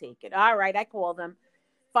coupon, won't take it. All right, I call them.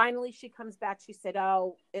 Finally, she comes back. She said,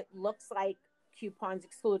 oh, it looks like coupons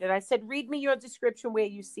excluded. I said, read me your description where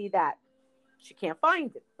you see that. She can't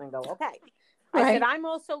find it. I go, okay. I said, I'm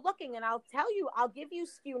also looking, and I'll tell you, I'll give you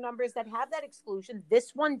SKU numbers that have that exclusion.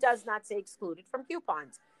 This one does not say excluded from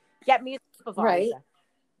coupons. Get me a supervisor. Right.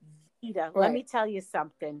 Vita, let me tell you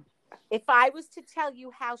something. If I was to tell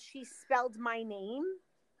you how she spelled my name,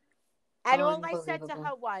 and all I said to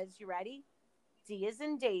her was, you ready? D as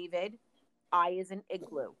in David, I as in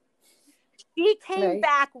igloo. She came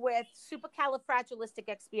back with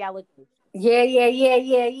supercalifragilisticexpialidocious.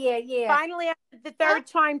 Yeah. Finally, after the third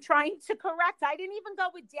time trying to correct, I didn't even go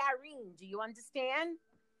with Darine. Do you understand?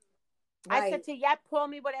 I said to call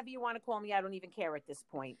me whatever you want to call me. I don't even care at this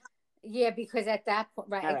point. Yeah, because at that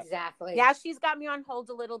point, exactly. Now she's got me on hold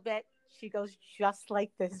a little bit. She goes, just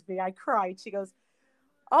like this, V. I cried. She goes,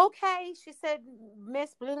 okay. She said,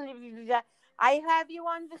 Miss, blah, blah, blah, blah. I have you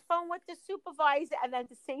on the phone with the supervisor. And then at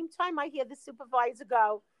the same time, I hear the supervisor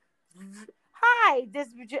go, hi.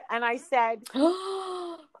 And I said,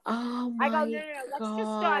 oh, my God. No. Let's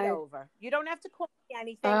just start over. You don't have to call me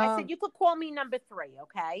anything. I said, you could call me number 3,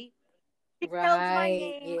 okay? She killed my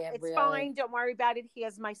name. It's fine. Don't worry about it.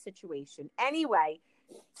 Here's my situation. Anyway,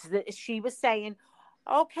 she was saying,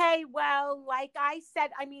 okay, well, like I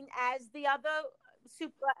said, I mean, as the other she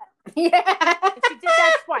did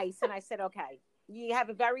that twice. And I said, okay, you have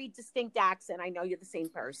a very distinct accent. I know you're the same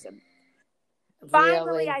person.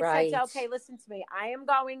 Finally, I said, okay, listen to me. I am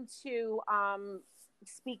going to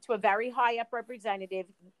speak to a very high up representative.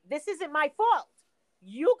 This isn't my fault.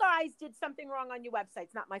 You guys did something wrong on your website.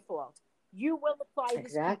 It's not my fault. You will apply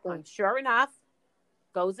this coupon. Sure enough,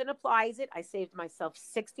 goes and applies it. I saved myself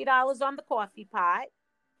 $60 on the coffee pot.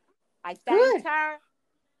 I thanked her.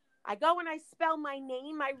 I go and I spell my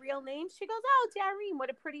name, my real name. She goes, "Oh, Darine, what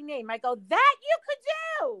a pretty name." I go, "That you could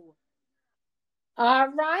do." All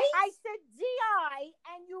right. I said D-I,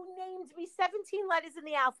 and you named me 17 letters in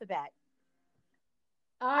the alphabet.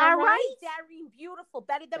 All right, Darine, beautiful.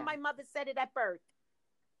 Better than my mother said it at birth.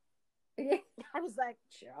 I was like,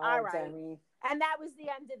 all right. Darine. And that was the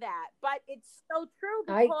end of that. But it's so true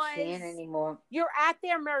because I can't anymore. You're at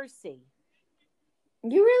their mercy.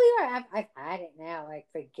 You really are. I've had it now. Like,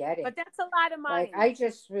 forget it. But that's a lot of money. Like, I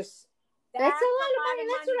just was. That's a lot of money.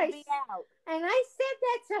 That's what I said. And I said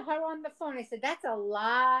that to her on the phone. I said, "That's a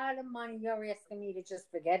lot of money you're asking me to just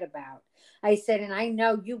forget about." I said, and I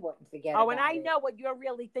know you wouldn't forget about it. Oh, and I know what you're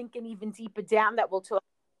really thinking even deeper down that we'll talk.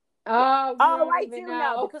 Oh, I do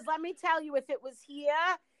know. Because let me tell you, if it was here,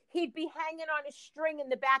 he'd be hanging on a string in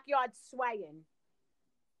the backyard swaying.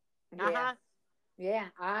 Uh-huh. Yeah,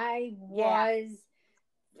 I was.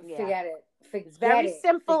 Yeah. Forget it. It's very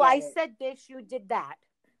simple. I said this, you did that.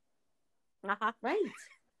 Uh-huh. Right.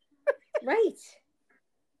 Right.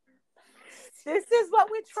 This is what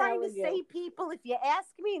we're trying to say, people. If you ask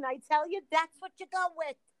me and I tell you, that's what you go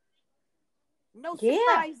with. No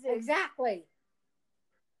surprises. Yeah, exactly.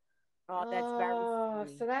 Oh, that's very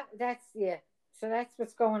funny. So that's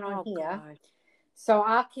what's going on here. God. So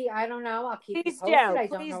I'll keep. I don't know. I'll keep. Please you posted.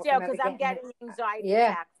 Please do, because I'm getting an anxiety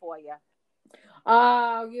attack for you.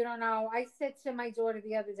 Oh, you don't know. I said to my daughter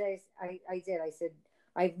the other day. I did. I said,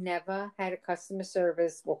 I've never had a customer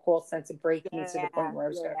service or call center break me to the point where I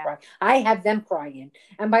was going to cry. I have them crying,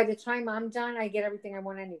 and by the time I'm done, I get everything I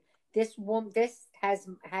want to need. This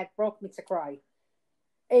had broke me to cry.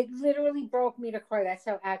 It literally broke me to cry. That's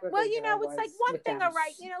how aggravated. Well, you know, it's like one thing, all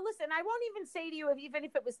right. You know, listen, I won't even say to you even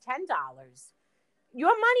if it was $10. Your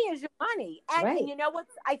money is your money, and you know what?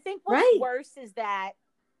 I think what's worse is that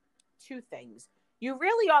two things. You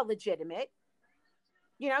really are legitimate.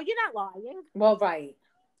 You know, you're not lying. Well, right.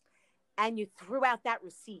 And you threw out that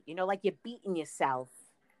receipt, you know, like you're beating yourself.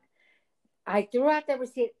 I threw out that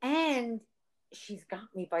receipt, and she's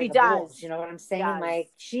got me by the balls. You know what I'm saying? Like,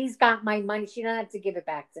 she's got my money. She doesn't have to give it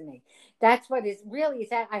back to me. That's what is really is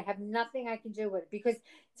that I have nothing I can do with it. Because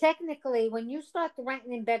technically, when you start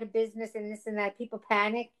threatening in better business and this and that, people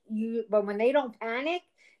panic. But when they don't panic,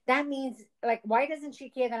 that means, like, why doesn't she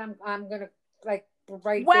care that I'm going to, like,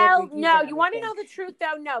 write Well, no, you want to know the truth,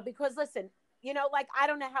 though? No, because listen, you know, like, I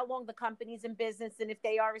don't know how long the company's in business and if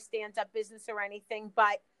they are a stand-up business or anything,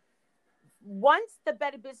 but once the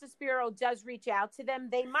Better Business Bureau does reach out to them,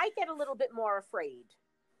 they might get a little bit more afraid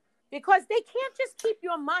because they can't just keep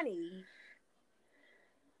your money.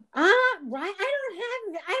 Right. I don't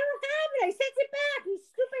have it. I sent it back. You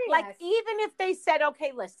stupid ass. Like, even if they said,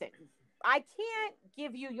 okay, listen, I can't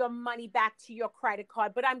give you your money back to your credit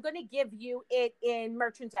card, but I'm going to give you it in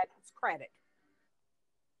merchant's credit.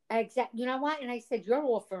 Exactly. You know what? And I said, you're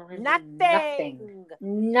offering nothing.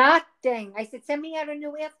 I said, send me out a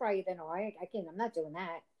new air fryer. Then I can't. I'm not doing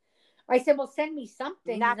that. I said, well, send me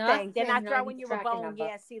something. Nothing. They're not throwing you a bone.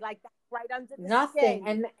 Yeah, see, like that right under the nothing. skin.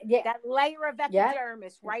 And that layer of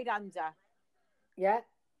epidermis right under. Yeah.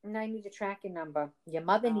 And I need a tracking number. Your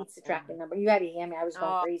mother needs a tracking number. You had to hear me. I was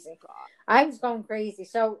going crazy. God. I was going crazy.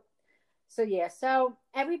 So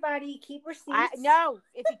everybody keep receipts. No,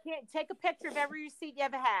 if you can't, take a picture of every receipt you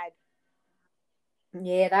ever had.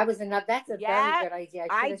 Yeah, that's a very good idea.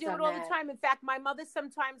 I do it all the time. In fact, my mother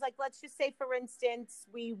sometimes, like, let's just say, for instance,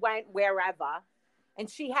 we went wherever and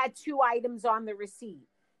she had 2 items on the receipt.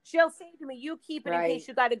 She'll say to me, you keep it in case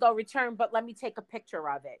you got to go return, but let me take a picture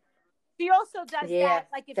of it. She also does that.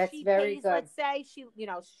 Like, if she pays, let's say,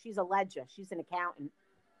 she's a ledger. She's an accountant.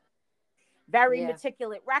 Very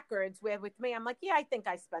meticulous records, where with me, I'm like, yeah, I think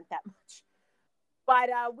I spent that much. But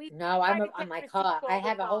I'm on my car. I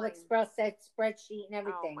have a whole Excel spreadsheet and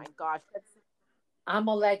everything. Oh my gosh. I'm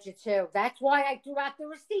a ledger too. That's why I threw out the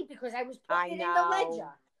receipt, because I was putting it in the ledger.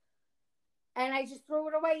 And I just threw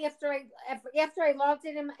it away after I logged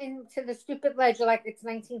it into the stupid ledger like it's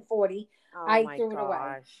 1940. I threw it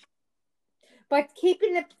away. But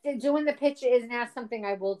doing the picture is now something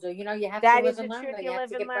I will do. You know, you have to live and learn. You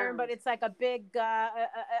live and learn, but it's like a big,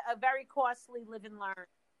 a very costly live and learn.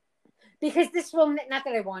 Because this will, not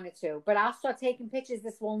that I wanted to, but I'll start taking pictures.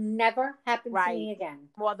 This will never happen to me again.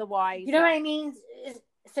 Otherwise, you know what I mean?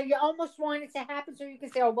 So you almost want it to happen so you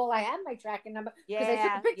can say, oh, well, I have my tracking number because I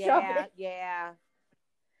took a picture of it. Yeah.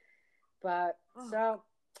 But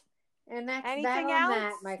and that's anything that on else?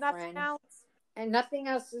 That, my nothing friend. Else? And nothing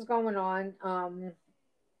else is going on.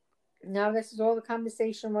 No, this is all the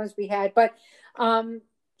conversation we had. But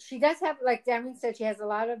she does have, like Darren said, she has a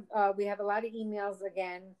lot of we have a lot of emails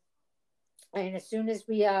again. And as soon as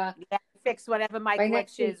we fix whatever my by glitch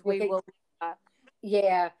next week, is. We okay. will.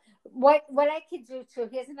 Yeah. What I could do too,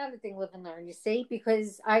 here's another thing, live and learn, you see,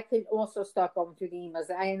 because I could also start going through the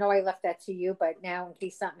emails. I know I left that to you, but now in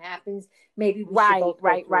case something happens, maybe we should both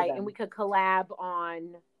go through them. And we could collab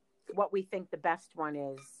on what we think the best one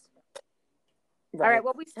is. Right. All right,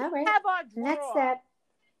 well, we still have our draw. Next step.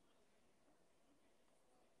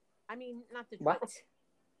 I mean, not the draw.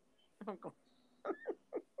 What?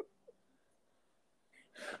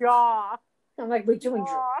 Jaw. I'm like, we're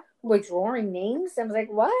drawing names? I was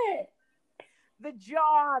like, what? The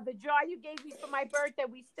jaw you gave me for my birthday.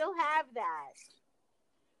 We still have that.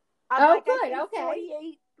 Good. Okay.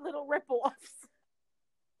 48 little rip-offs.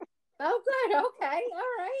 Oh, good. Okay.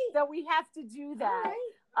 All right. So we have to do that.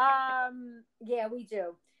 Right. Yeah, we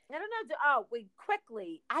do. I don't know. Oh, wait,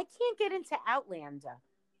 quickly. I can't get into Outlander.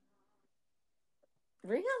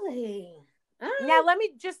 Really? Now, let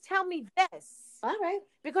me just tell me this. All right.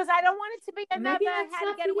 Because I don't want it to be another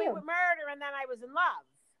How to Get Away with Murder and then I was in love.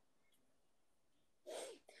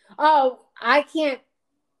 Oh, I can't.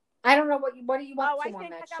 I don't know what are you up to on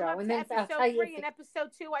that show? And then episode 3 and episode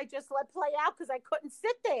 2 I just let play out because I couldn't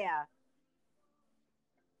sit there.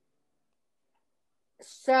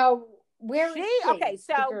 So where is she? Okay,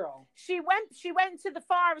 so the girl? She went into the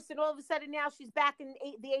forest and all of a sudden now she's back in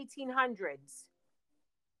the 1800s.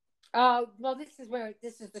 Well, this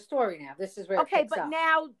is the story now. This is where. Okay, but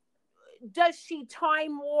now, does she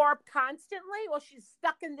time warp constantly, or she's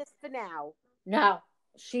stuck in this for now? No,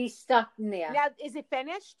 she's stuck in there. Now, is it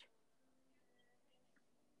finished?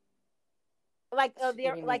 Like,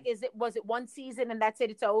 was it one season and that's it?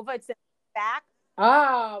 It's over. It's back.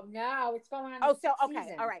 Oh no, it's going on. Oh, so okay,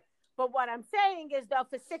 season. All right. But what I'm saying is, though,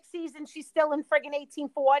 for 6 seasons, she's still in friggin'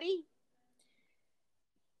 1840.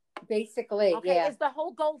 Basically, okay, yeah. Is the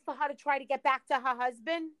whole goal for her to try to get back to her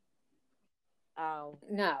husband? Oh.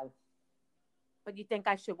 No. But you think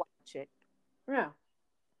I should watch it? No.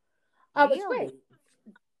 Oh, really? It's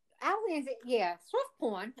great. Outlander, yeah. Soft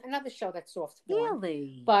porn. Another show that's soft porn.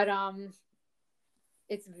 Really? But,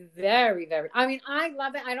 it's very, very, I mean, I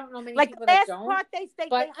love it. I don't know many people that don't. Part, they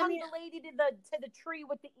hung the lady to the tree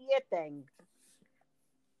with the ear thing.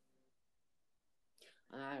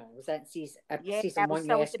 I don't know. Was that season that 1?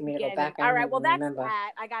 You asked me to go back. All right. Well, that's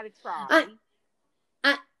that. I got to try.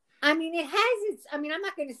 I mean, it has its. I mean, I'm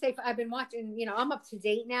not going to say I've been watching. I'm up to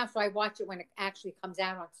date now, so I watch it when it actually comes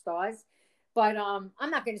out on Stars. But I'm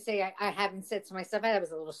not going to say I haven't said to myself, that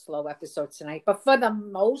was a little slow episode tonight. But for the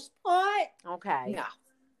most part, okay. No.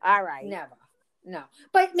 All right. Never. No.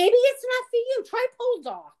 But maybe it's not for you. Try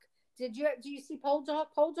Poldark. Do you see Poldark?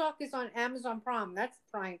 Poldark is on Amazon Prime. That's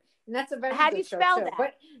Prime. And that's a very How good do you show spell too. that?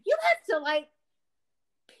 But you have to like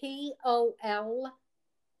POL.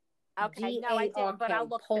 Okay, no, I didn't, but I'll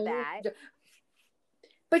look for that.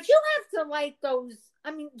 But you have to like those.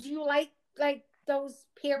 I mean, do you like those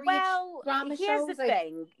period drama shows? Here's the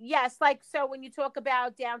thing. Yes, so when you talk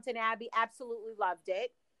about Downton Abbey, absolutely loved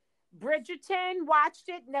it. Bridgerton, watched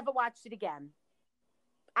it, never watched it again.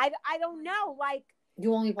 I don't know.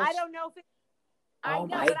 You only watched. I don't know if it. Oh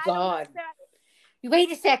my God.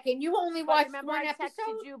 Wait a second. You only watched one episode?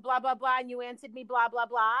 I texted you blah, blah, blah, and you answered me blah, blah,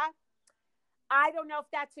 blah. I don't know if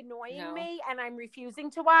that's annoying me, and I'm refusing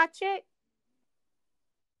to watch it.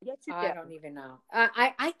 Yes, you did. I don't even know.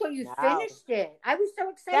 I thought you finished it. I was so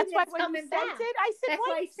excited. That's why when you sent it, I said,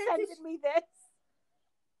 why you sending me this?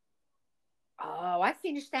 Oh, I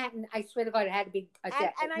finished that, and I swear to God, it had to be a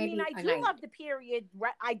day. And I mean, I do love the period.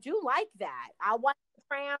 I do like that. I'll watch the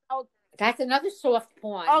Crown. That's another soft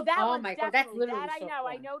porn. Oh, that oh my God, that's literally that I know.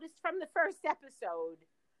 Porn. I noticed from the first episode.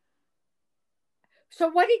 So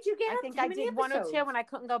what did you get? I think I did 1 or 2, and I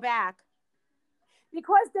couldn't go back.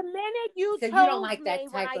 Because the minute you told me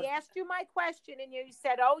when I asked you my question, and you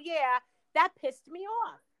said, "Oh yeah," that pissed me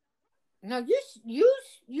off. No, you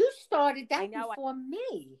started that before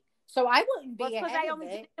me, so I wouldn't be ahead of it. Because I only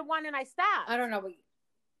did the 1 and I stopped. I don't know what.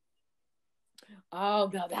 Oh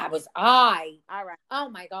no, that was I. All right. Oh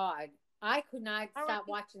my God, I could not stop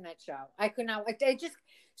watching that show. I could not.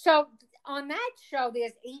 So on that show,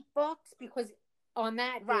 there's 8 books because on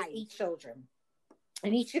that there's 8 children.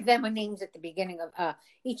 And each of them are names at the beginning of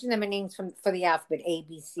each of them are names for the alphabet A,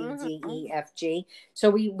 B, C, D, E, F, G. So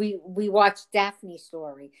we watched Daphne's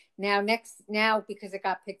story. Now because it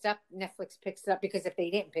got picked up, Netflix picks it up because if they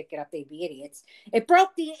didn't pick it up, they'd be idiots. It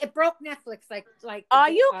broke Netflix like. Are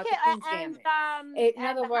you kidding? In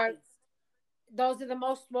other words, those are the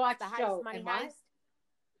most watched shows. Money Heist?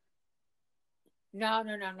 No.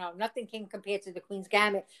 Nothing can compare to the Queen's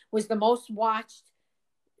Gambit. Was the most watched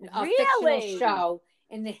fictional show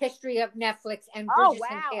in the history of Netflix, and Bridgerton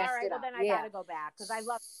passed it up. Well, then I gotta go back because I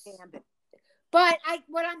love Gambit. But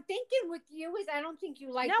what I'm thinking with you is, I don't think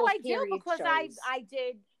you like No, those I do, period because shows. I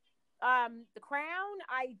did The Crown.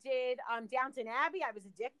 I did Downton Abbey. I was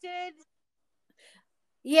addicted.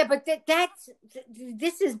 Yeah, but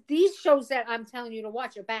these shows that I'm telling you to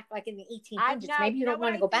watch are back like in the 1800s. No, Maybe you don't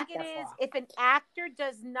what want to I go think back it that is? far. If an actor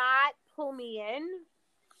does not pull me in,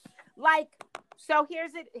 like, so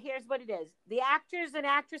here's what it is. The actors and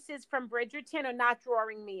actresses from Bridgerton are not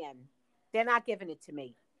drawing me in. They're not giving it to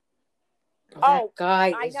me. That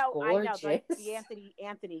guy I is know, gorgeous. the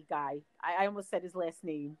Anthony guy. I almost said his last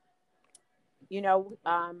name. You know,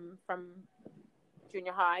 from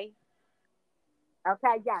junior high.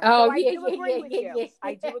 Okay, yes. Oh, so I do agree with you. yeah.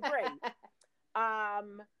 I do agree.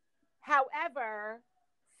 However,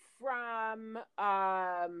 from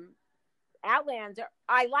Outlander,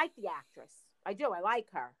 I like the actress. I do. I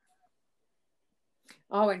like her.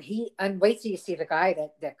 Oh, and wait till you see the guy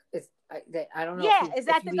that is that I don't know. Yeah, if is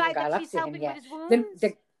that you the guy got that up she's to helping him with yet. his wounds?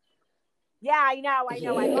 Yeah, I know.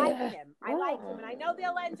 Yeah. I like him. And I know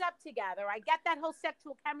they'll end up together. I get that whole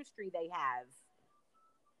sexual chemistry they have.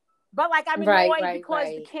 But like, I'm annoyed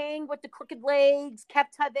because the king with the crooked legs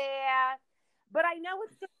kept her there. But I know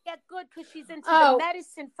it's going to get good because she's into the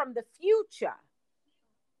medicine from the future.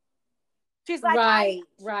 She's like,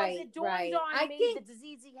 it dawned on me the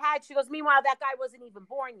disease he had. She goes, meanwhile, that guy wasn't even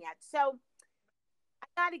born yet. So I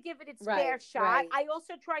got to give it its fair shot. Right. I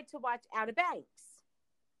also tried to watch Outer Banks.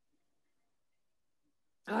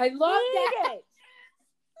 I love that.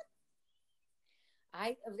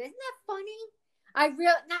 It. Isn't that funny? I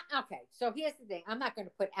really not okay. So here's the thing: I'm not going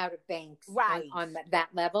to put Outer Banks on that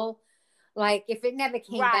level. Like if it never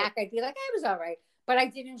came back, I'd be like, it was all right. But I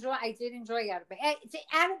did enjoy Outer Banks.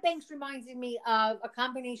 Outer Banks reminds me of a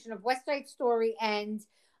combination of West Side Story and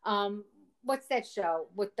what's that show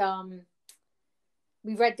with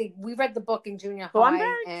we read the book in junior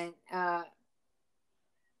high and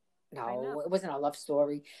no, it wasn't a love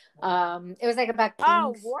story. It was like about kings.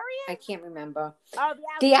 Oh, Warriors? I can't remember. Oh,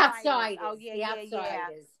 The Outsiders. Oh, yeah, The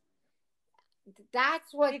Outsiders. Yeah.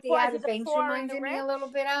 That's what the Outer Banks reminded me a little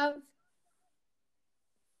bit of.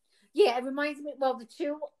 Yeah, it reminds me. Well, the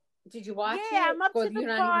two. Did you watch it? Yeah, I'm up to the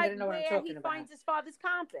part know where he finds his father's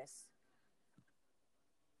compass.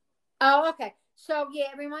 Oh, okay. So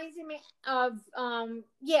yeah, it reminds me of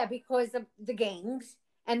because of the gangs,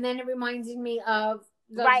 and then it reminds me of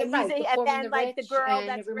and then like the girl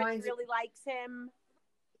that's rich really likes him.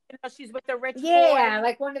 You know, she's with the rich boy.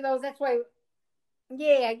 Like one of those. That's why.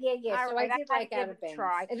 Yeah. So I did like Outer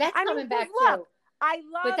Banks. And that's coming back too. I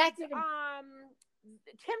love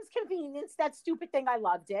Kim's Convenience. That stupid thing. I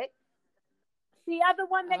loved it. The other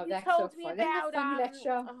one that you told me about. That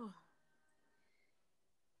show. Oh.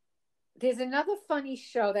 There's another funny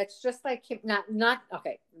show that's just like Kim. Not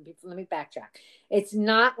okay. Let me backtrack. It's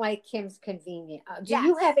not like Kim's Convenience. Do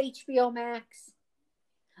you have HBO Max?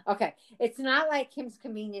 Okay, it's not like Kim's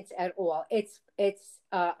Convenience at all. It's a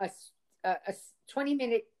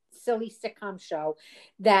 20-minute silly sitcom show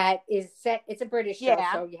that is set. It's a British show,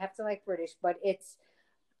 so you have to like British. But it's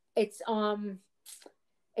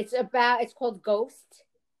called Ghost,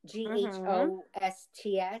 Ghosts,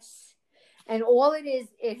 and all it is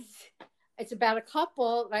it's about a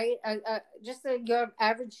couple, right? Just your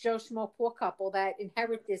average Joe Schmo poor couple that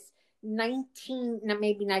inherit this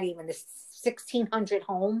 1600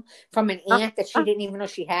 home from an aunt that she didn't even know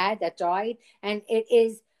she had that died, and it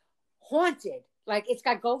is haunted. Like it's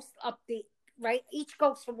got ghosts up each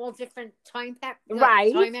ghost from all different time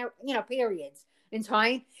periods in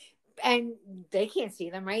time, and they can't see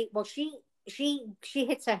them, right? Well, she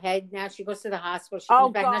hits her head. Now she goes to the hospital. She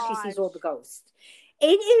comes back. Now she sees all the ghosts.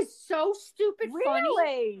 It is so stupid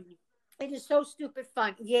funny. It is so stupid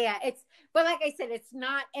fun. Yeah, but like I said, it's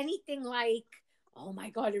not anything like, oh my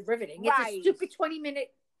God, it's riveting. It's a stupid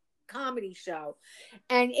 20-minute comedy show.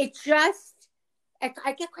 And it just, I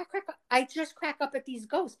just crack up at these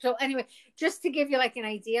ghosts. So anyway, just to give you like an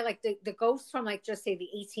idea, like the ghosts from like, just say the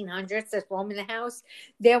 1800s that roam in the house,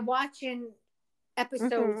 they're watching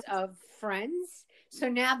episodes of Friends. So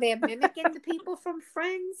now they're mimicking the people from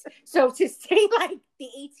Friends. So to say like the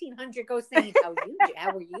 1800 ghost thing,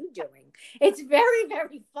 how are you doing? It's very,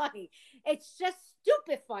 very funny. It's just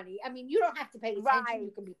stupid funny. I mean, you don't have to pay attention.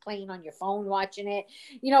 You can be playing on your phone watching it.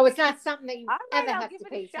 You know, it's not something that you ever have to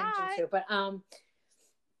pay attention to. But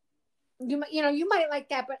you might like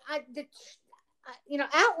that. But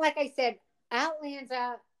like I said,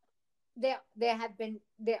 Outlander. There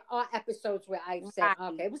are episodes where I've said,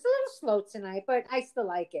 okay, it was a little slow tonight, but I still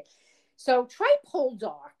like it. So try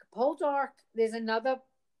Poldark. Poldark, there's another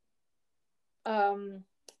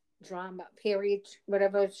drama period,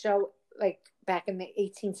 whatever show like back in the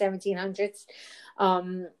 1700s.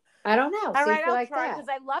 I don't know. All See right, if you I'll like try, that. because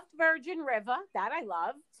I loved Virgin River. That I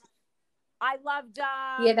loved. I loved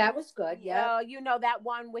Yeah, that was good. Yeah. you know, that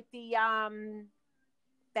one with the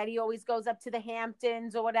that he always goes up to the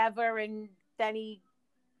Hamptons or whatever, and then he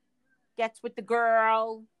gets with the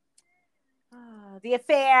girl. The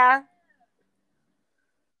Affair.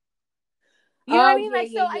 You know what I Oh mean? yeah, Like,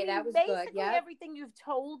 yeah, so I yeah. mean, That was good. basically Yep. everything you've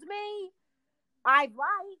told me, I've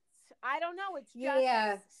liked. I don't know. It's just,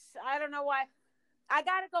 Yeah. I don't know why. I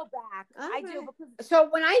gotta go back. All I do, right. because So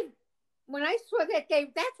when I saw that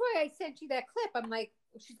that's why I sent you that clip. I'm like,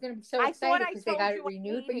 she's gonna be so I thought excited I because they told got it you I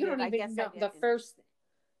renewed. But you hated it. don't I guess even I know the didn't. first.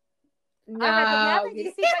 All right, but now No, that you you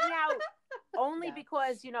didn't. see, but now only No.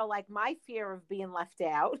 because, you know, like my fear of being left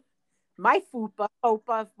out, my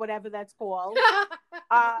FOPA, whatever that's called.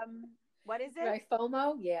 What is it? Right,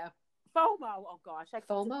 FOMO. Yeah, FOMO. Oh gosh, I can't.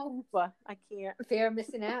 FOMO. FOPA. I can't. Fear of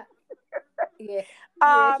missing out. Yeah,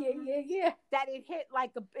 yeah, Um, yeah, yeah, yeah. that it hit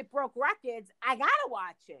like it broke records. I gotta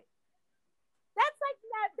watch it. That's like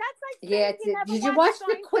that. That's like Yeah. saying you never Did you watched watch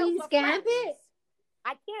the Seinfeld Queen's or Gambit? Friends.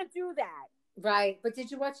 I can't do that. Right, but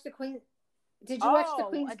did you watch the Queen? Did you watch the Oh,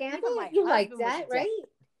 Queen's Gambit? even my You liked husband was that, right?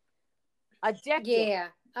 addicted. Yeah.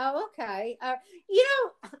 Oh, okay. You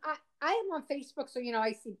know, I am on Facebook, so you know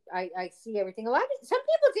I see everything. Some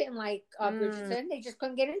people didn't like Bridgerton; they just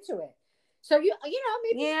couldn't get into it. So you know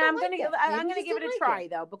maybe you Yeah, still liked it. Maybe I'm you gonna give still it a like try it.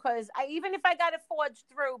 though, because even if I got to forge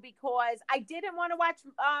through, because I didn't want to watch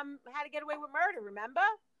How to Get Away with Murder. Remember?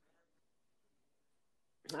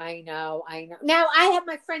 I know, I know. Now I have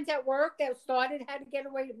my friends at work that started How to Get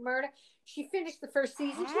Away with Murder. She finished the first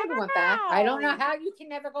season. She never went back. I don't know How? how you can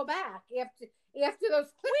never go back after those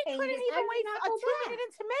We cliffhangers. couldn't How even do you wait not for a go 2 minute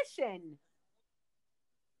back? intermission.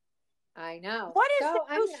 I know. What is the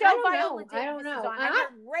So new I show don't Viola know. I don't Davis is know. on? I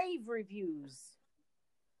heard rave reviews.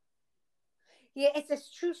 Yeah, it's a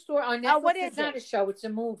true story on Oh, Netflix. what is It's not it? a show; it's a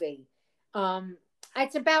movie. Um,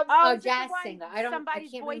 it's about Oh, a is it the jazz one, singer. I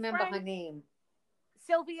somebody's can't remember her boyfriend? name.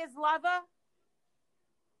 Sylvia's lover?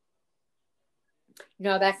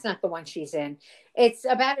 No, that's not the one she's in. It's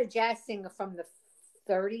about a jazz singer from the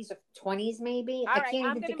 30s or 20s, maybe. All I right, can't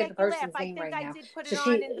I'm even going to think of the make you laugh. person's I name think right I now. did put So it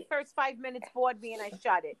on, and the first 5 minutes bored me, and I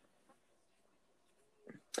shut it.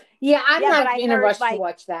 yeah, I'm Yeah, but not I in a heard rush to like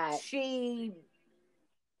watch that.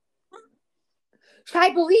 I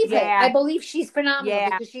believe it. I yeah, believe she's phenomenal yeah.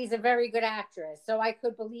 because she's a very good actress. So I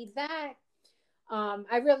could believe that.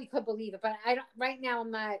 I really could believe it, but I don't. Right now,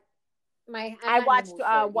 I'm not. I'm I not in the watched mood for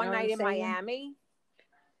it. You One know what I'm Night in saying? Miami.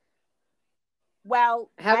 Well,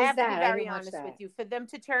 How I was have to be that? I very didn't watch honest with that. you. For them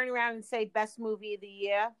to turn around and say best movie of the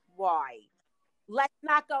year, why? Let's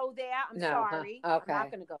not go there. I'm No, huh? sorry. I'm not Okay.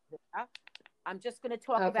 going to go there. I'm just going to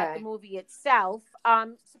talk about the Okay. movie itself.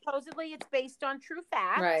 Supposedly it's based on true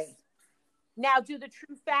facts. Right. Now, do the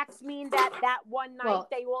true facts mean that one night Well,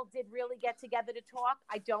 they all did really get together to talk?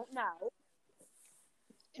 I don't know.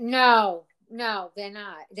 no, they're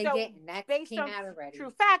not. They So didn't. That based came on out already.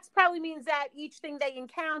 true facts probably means that each thing they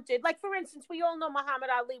encountered, like for instance, we all know Muhammad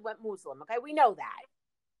Ali went Muslim. Okay, we know that.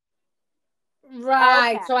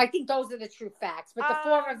 Right. Okay. So I think those are the true facts. But the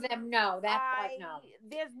four of them, no. That part, no.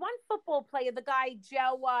 There's one football player, the guy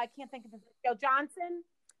Joe. I can't think of his Joe Johnson.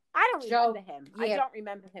 I don't remember him. Yeah, I don't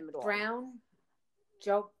remember him at all. Brown,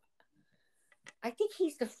 Joe. I think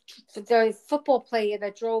he's the football player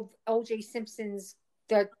that drove O.J. Simpson's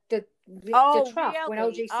the truck really? when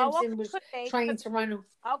O.J. Simpson was trying to run.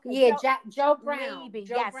 Okay. Yeah, Joe Brown. Maybe.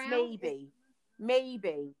 Joe Yes. Brown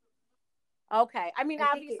Maybe. Okay. I mean,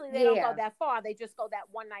 obviously they don't go that far. They just go that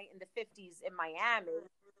one night in the 50s in Miami.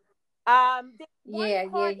 There's one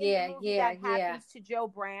part in the movie that happens to Joe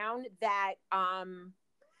Brown that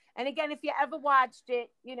and again, if you ever watched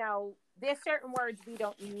it, you know, there's certain words we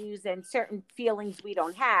don't use and certain feelings we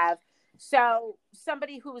don't have. So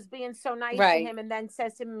somebody who was being so nice to him and then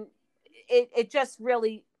says to him, it just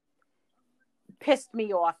really pissed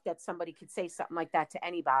me off that somebody could say something like that to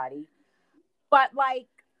anybody. But like,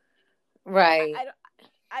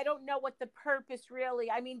 I don't know what the purpose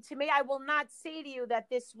really. I mean, to me, I will not say to you that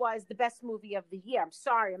this was the best movie of the year. I'm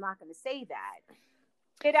sorry, I'm not going to say that.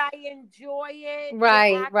 Did I enjoy it?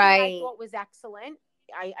 Right. I thought was excellent.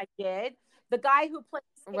 I did. The guy who plays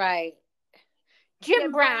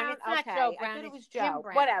Jim Brown. It's not Joe Brown. I thought it was Jim Joe.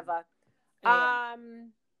 Brown. Whatever. Yeah.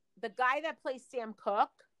 The guy that plays Sam Cooke.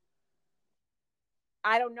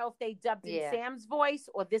 I don't know if they dubbed in Sam's voice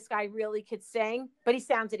or this guy really could sing, but he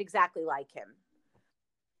sounded exactly like him.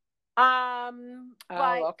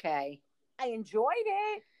 But okay. I enjoyed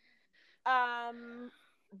it.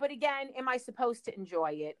 But again, am I supposed to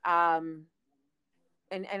enjoy it?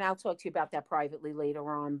 and I'll talk to you about that privately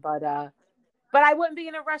later on. But I wouldn't be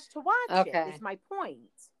in a rush to watch it. Okay. Is my point.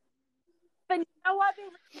 For no other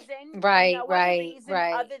reason. Right, No other right, reason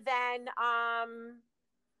right. other than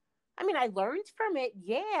I mean, I learned from it,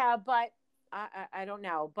 yeah, but I don't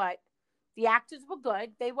know. But the actors were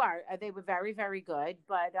good. They were very, very good.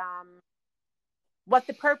 But what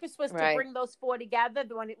the purpose was to Right. bring those four together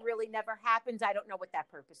when it really never happens, I don't know what that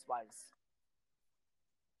purpose was.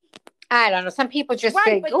 I don't know. Some people just Right,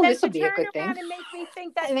 think, but "Oh, then this to will be a turn good thing," around and make me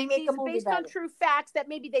think that and they make a these movie based about on it. true facts that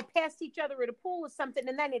maybe they passed each other at a pool or something,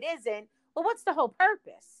 and then it isn't. Well, what's the whole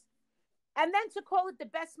purpose? And then to call it the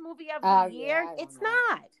best movie of Oh the yeah, year, I don't it's know.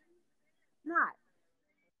 not.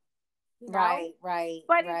 You know, Right, right,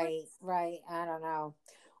 but it was right, right. I don't know.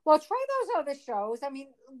 Well, try those other shows. I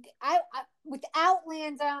mean, I with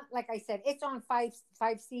Outlander, like I said, it's on five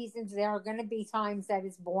seasons. There are going to be times that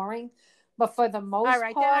it's boring, but for the all most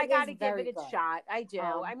right. Then I part, got it's to give very it a good. shot. I do.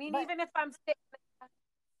 I mean, But even if I'm sitting.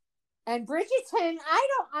 and Bridgerton, I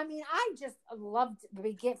don't. I mean, I just loved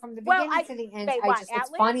from the Well, beginning to the end. wait, I what, just it's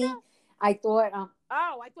Outlander? funny. I thought Oh,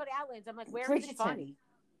 I thought Outlands. I'm like, where is it Bridgerton. funny?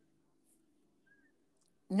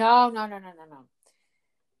 No, no, no, no, no, no.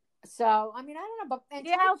 So I mean, I don't know, but and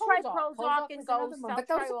Yeah, try I'll try Prozac. Prozac Prozac and is another Ghost. one, I'll but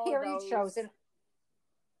those try are all of period those. shows, and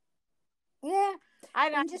yeah, I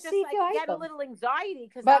know, and just see just if like you like get a them. little anxiety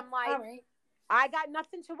because But I'm like, all right, I got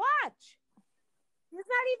nothing to watch. There's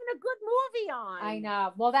not even a good movie on. I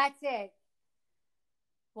know. Well, that's it.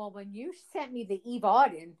 Well, when you sent me the Eve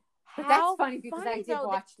Arden, but that's funny because I did though,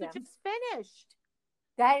 watch they them. just finished.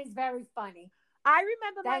 That is very funny. I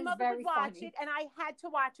remember my That is mother would very watch funny. it, and I had to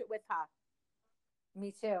watch it with her.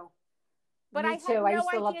 Me too. But Me I too. had I no used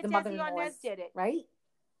to love idea the Desi mother-in-laws, Arnaz did it. right?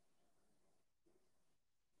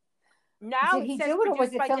 No, Did it he says do it, or was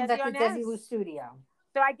produced it by filmed Desi at the Arnaz. Desilu studio?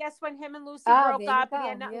 So I guess when him and Lucy Oh, broke there you up and he go.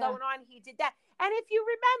 had nothing Yeah. going on, he did that. And if you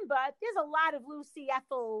remember, there's a lot of Lucy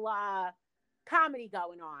Ethel comedy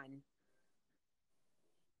going on.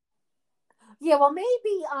 Yeah, well,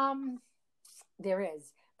 maybe there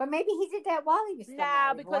is, but maybe he did that while he was still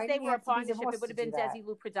married. Because Why they didn't he were a have to be partnership. It divorced would to have do been that?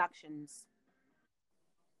 Desilu Productions.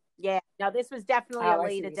 Yeah, no, this was definitely a Oh, I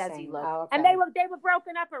see later what you're Desi saying. look, Oh, and okay. they were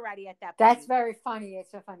broken up already at that point. That's very funny.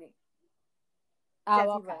 It's so funny. Oh,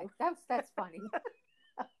 Desi okay. Lou. That's funny.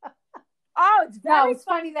 Oh, it's very it's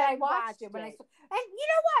funny that I watched it when it. and you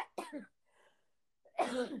know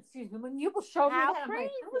what? Excuse me. When you showed me How that, I'm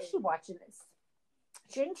like, how is crazy. she watching this?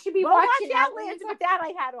 Shouldn't she be Well, watching watch Outlands Outlander? with that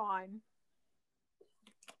I had on.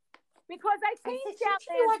 Because I I changed said, shouldn't she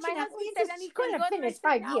be Outlands. My watching husband Outlander? said She's anything going to good, and I finish said,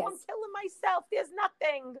 5 no, years. I'm killing myself. There's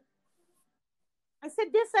nothing. I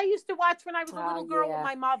said, this I used to watch when I was a little girl with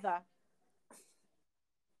my mother.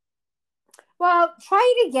 Well,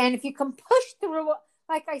 try it again. If you can push through,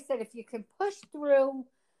 like I said, if you can push through,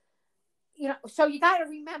 so you got to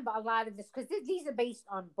remember a lot of this because these are based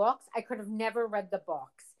on books. I could have never read the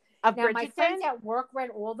books. Of Now, Bridgerton? my friends at work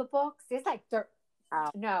read all the books. There's like,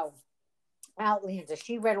 no, Outlander.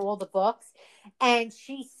 She read all the books. And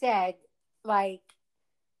she said, like,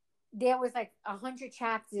 there was like 100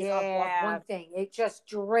 chapters of one thing. It just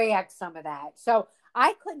dragged some of that. So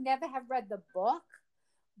I could never have read the book,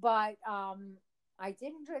 but I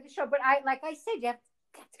did enjoy the show. But like I said, you have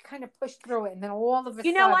to kind of push through it, and then all of a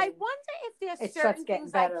sudden, I wonder if there's certain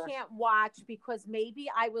things better. I can't watch because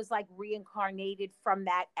maybe I was like reincarnated from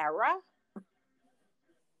that era.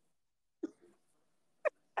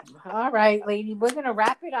 All right, lady, we're gonna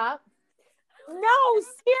wrap it up. No,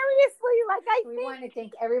 seriously, like we want to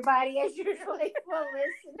thank everybody as usually for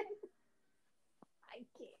listening. I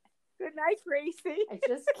can't. Good night, Gracie. I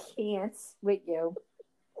just can't with you.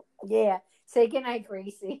 Yeah, say good night,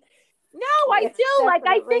 Gracie. No, I do. Separately. Like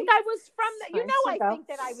I think I was from the. I think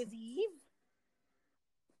that I was Eve.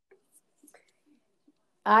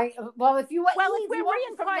 Well, if you were Eve, if we're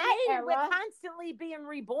reincarnated, we're constantly being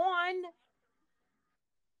reborn.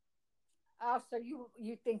 Oh, so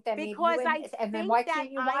you think that because maybe I think and then why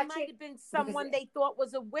can't you watch I might have been someone they thought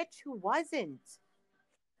was a witch who wasn't.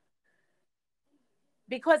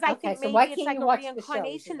 Because I think maybe it's like a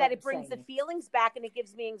reincarnation that it brings the feelings back and it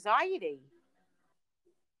gives me anxiety.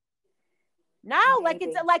 No, maybe,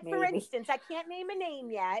 it's like for instance, I can't name a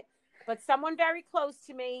name yet, but someone very close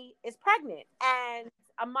to me is pregnant, and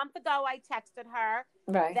a month ago I texted her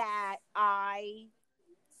that I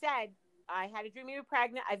said I had a dream you were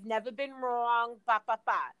pregnant. I've never been wrong. Ba ba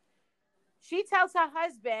ba. She tells her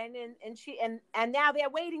husband, and now they're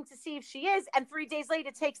waiting to see if she is. And 3 days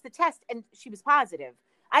later, takes the test, and she was positive.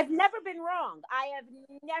 I've never been wrong. I have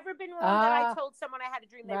never been wrong that I told someone I had a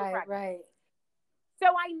dream they were pregnant. Right. So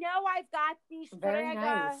I know I've got these Very Strega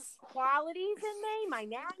nice. qualities in me. My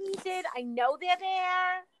nanny did. I know they're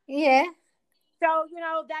there. Yeah. So,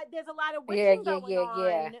 that there's a lot of Yeah, witching yeah, going yeah,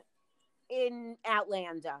 yeah. on in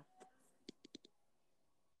Outlander.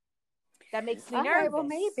 That makes me All right, well,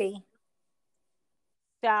 nervous. maybe.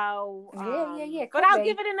 So, Yeah, but could I'll be.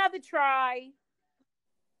 give it another try.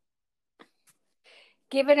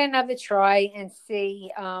 Give it another try and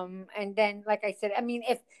see. And then, like I said, I mean,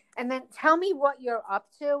 and then tell me what you're up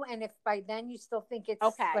to. And if by then you still think it's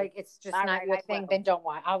Okay. like, it's just All not right, your I thing, will. then don't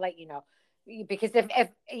want, I'll let you know. Because if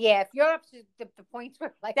you're up to the points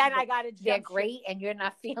where like, Then I got to jump they're ship. great and you're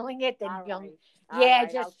not feeling it, then All you'll, right. yeah, All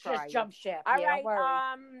right, just jump ship. All Yeah, right. don't worry.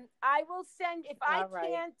 I will send, if I All right.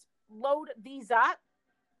 can't load these up,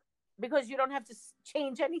 because you don't have to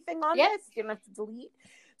change anything on Yep. this. You don't have to delete.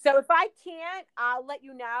 So if I can't, I'll let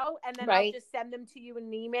you know, and then I'll Right. just send them to you in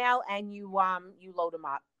an email, and you load them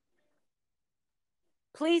up.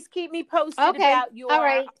 Please keep me posted Okay. about your All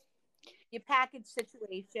right. your package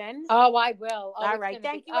situation. Oh, I will. Oh, All it's right. gonna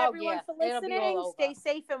Thank be, you, oh everyone, yeah, for it'll be all listening. over. Stay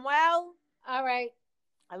safe and well. All right.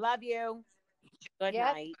 I love you. Good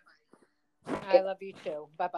Yep. night. I love you too. Bye-bye.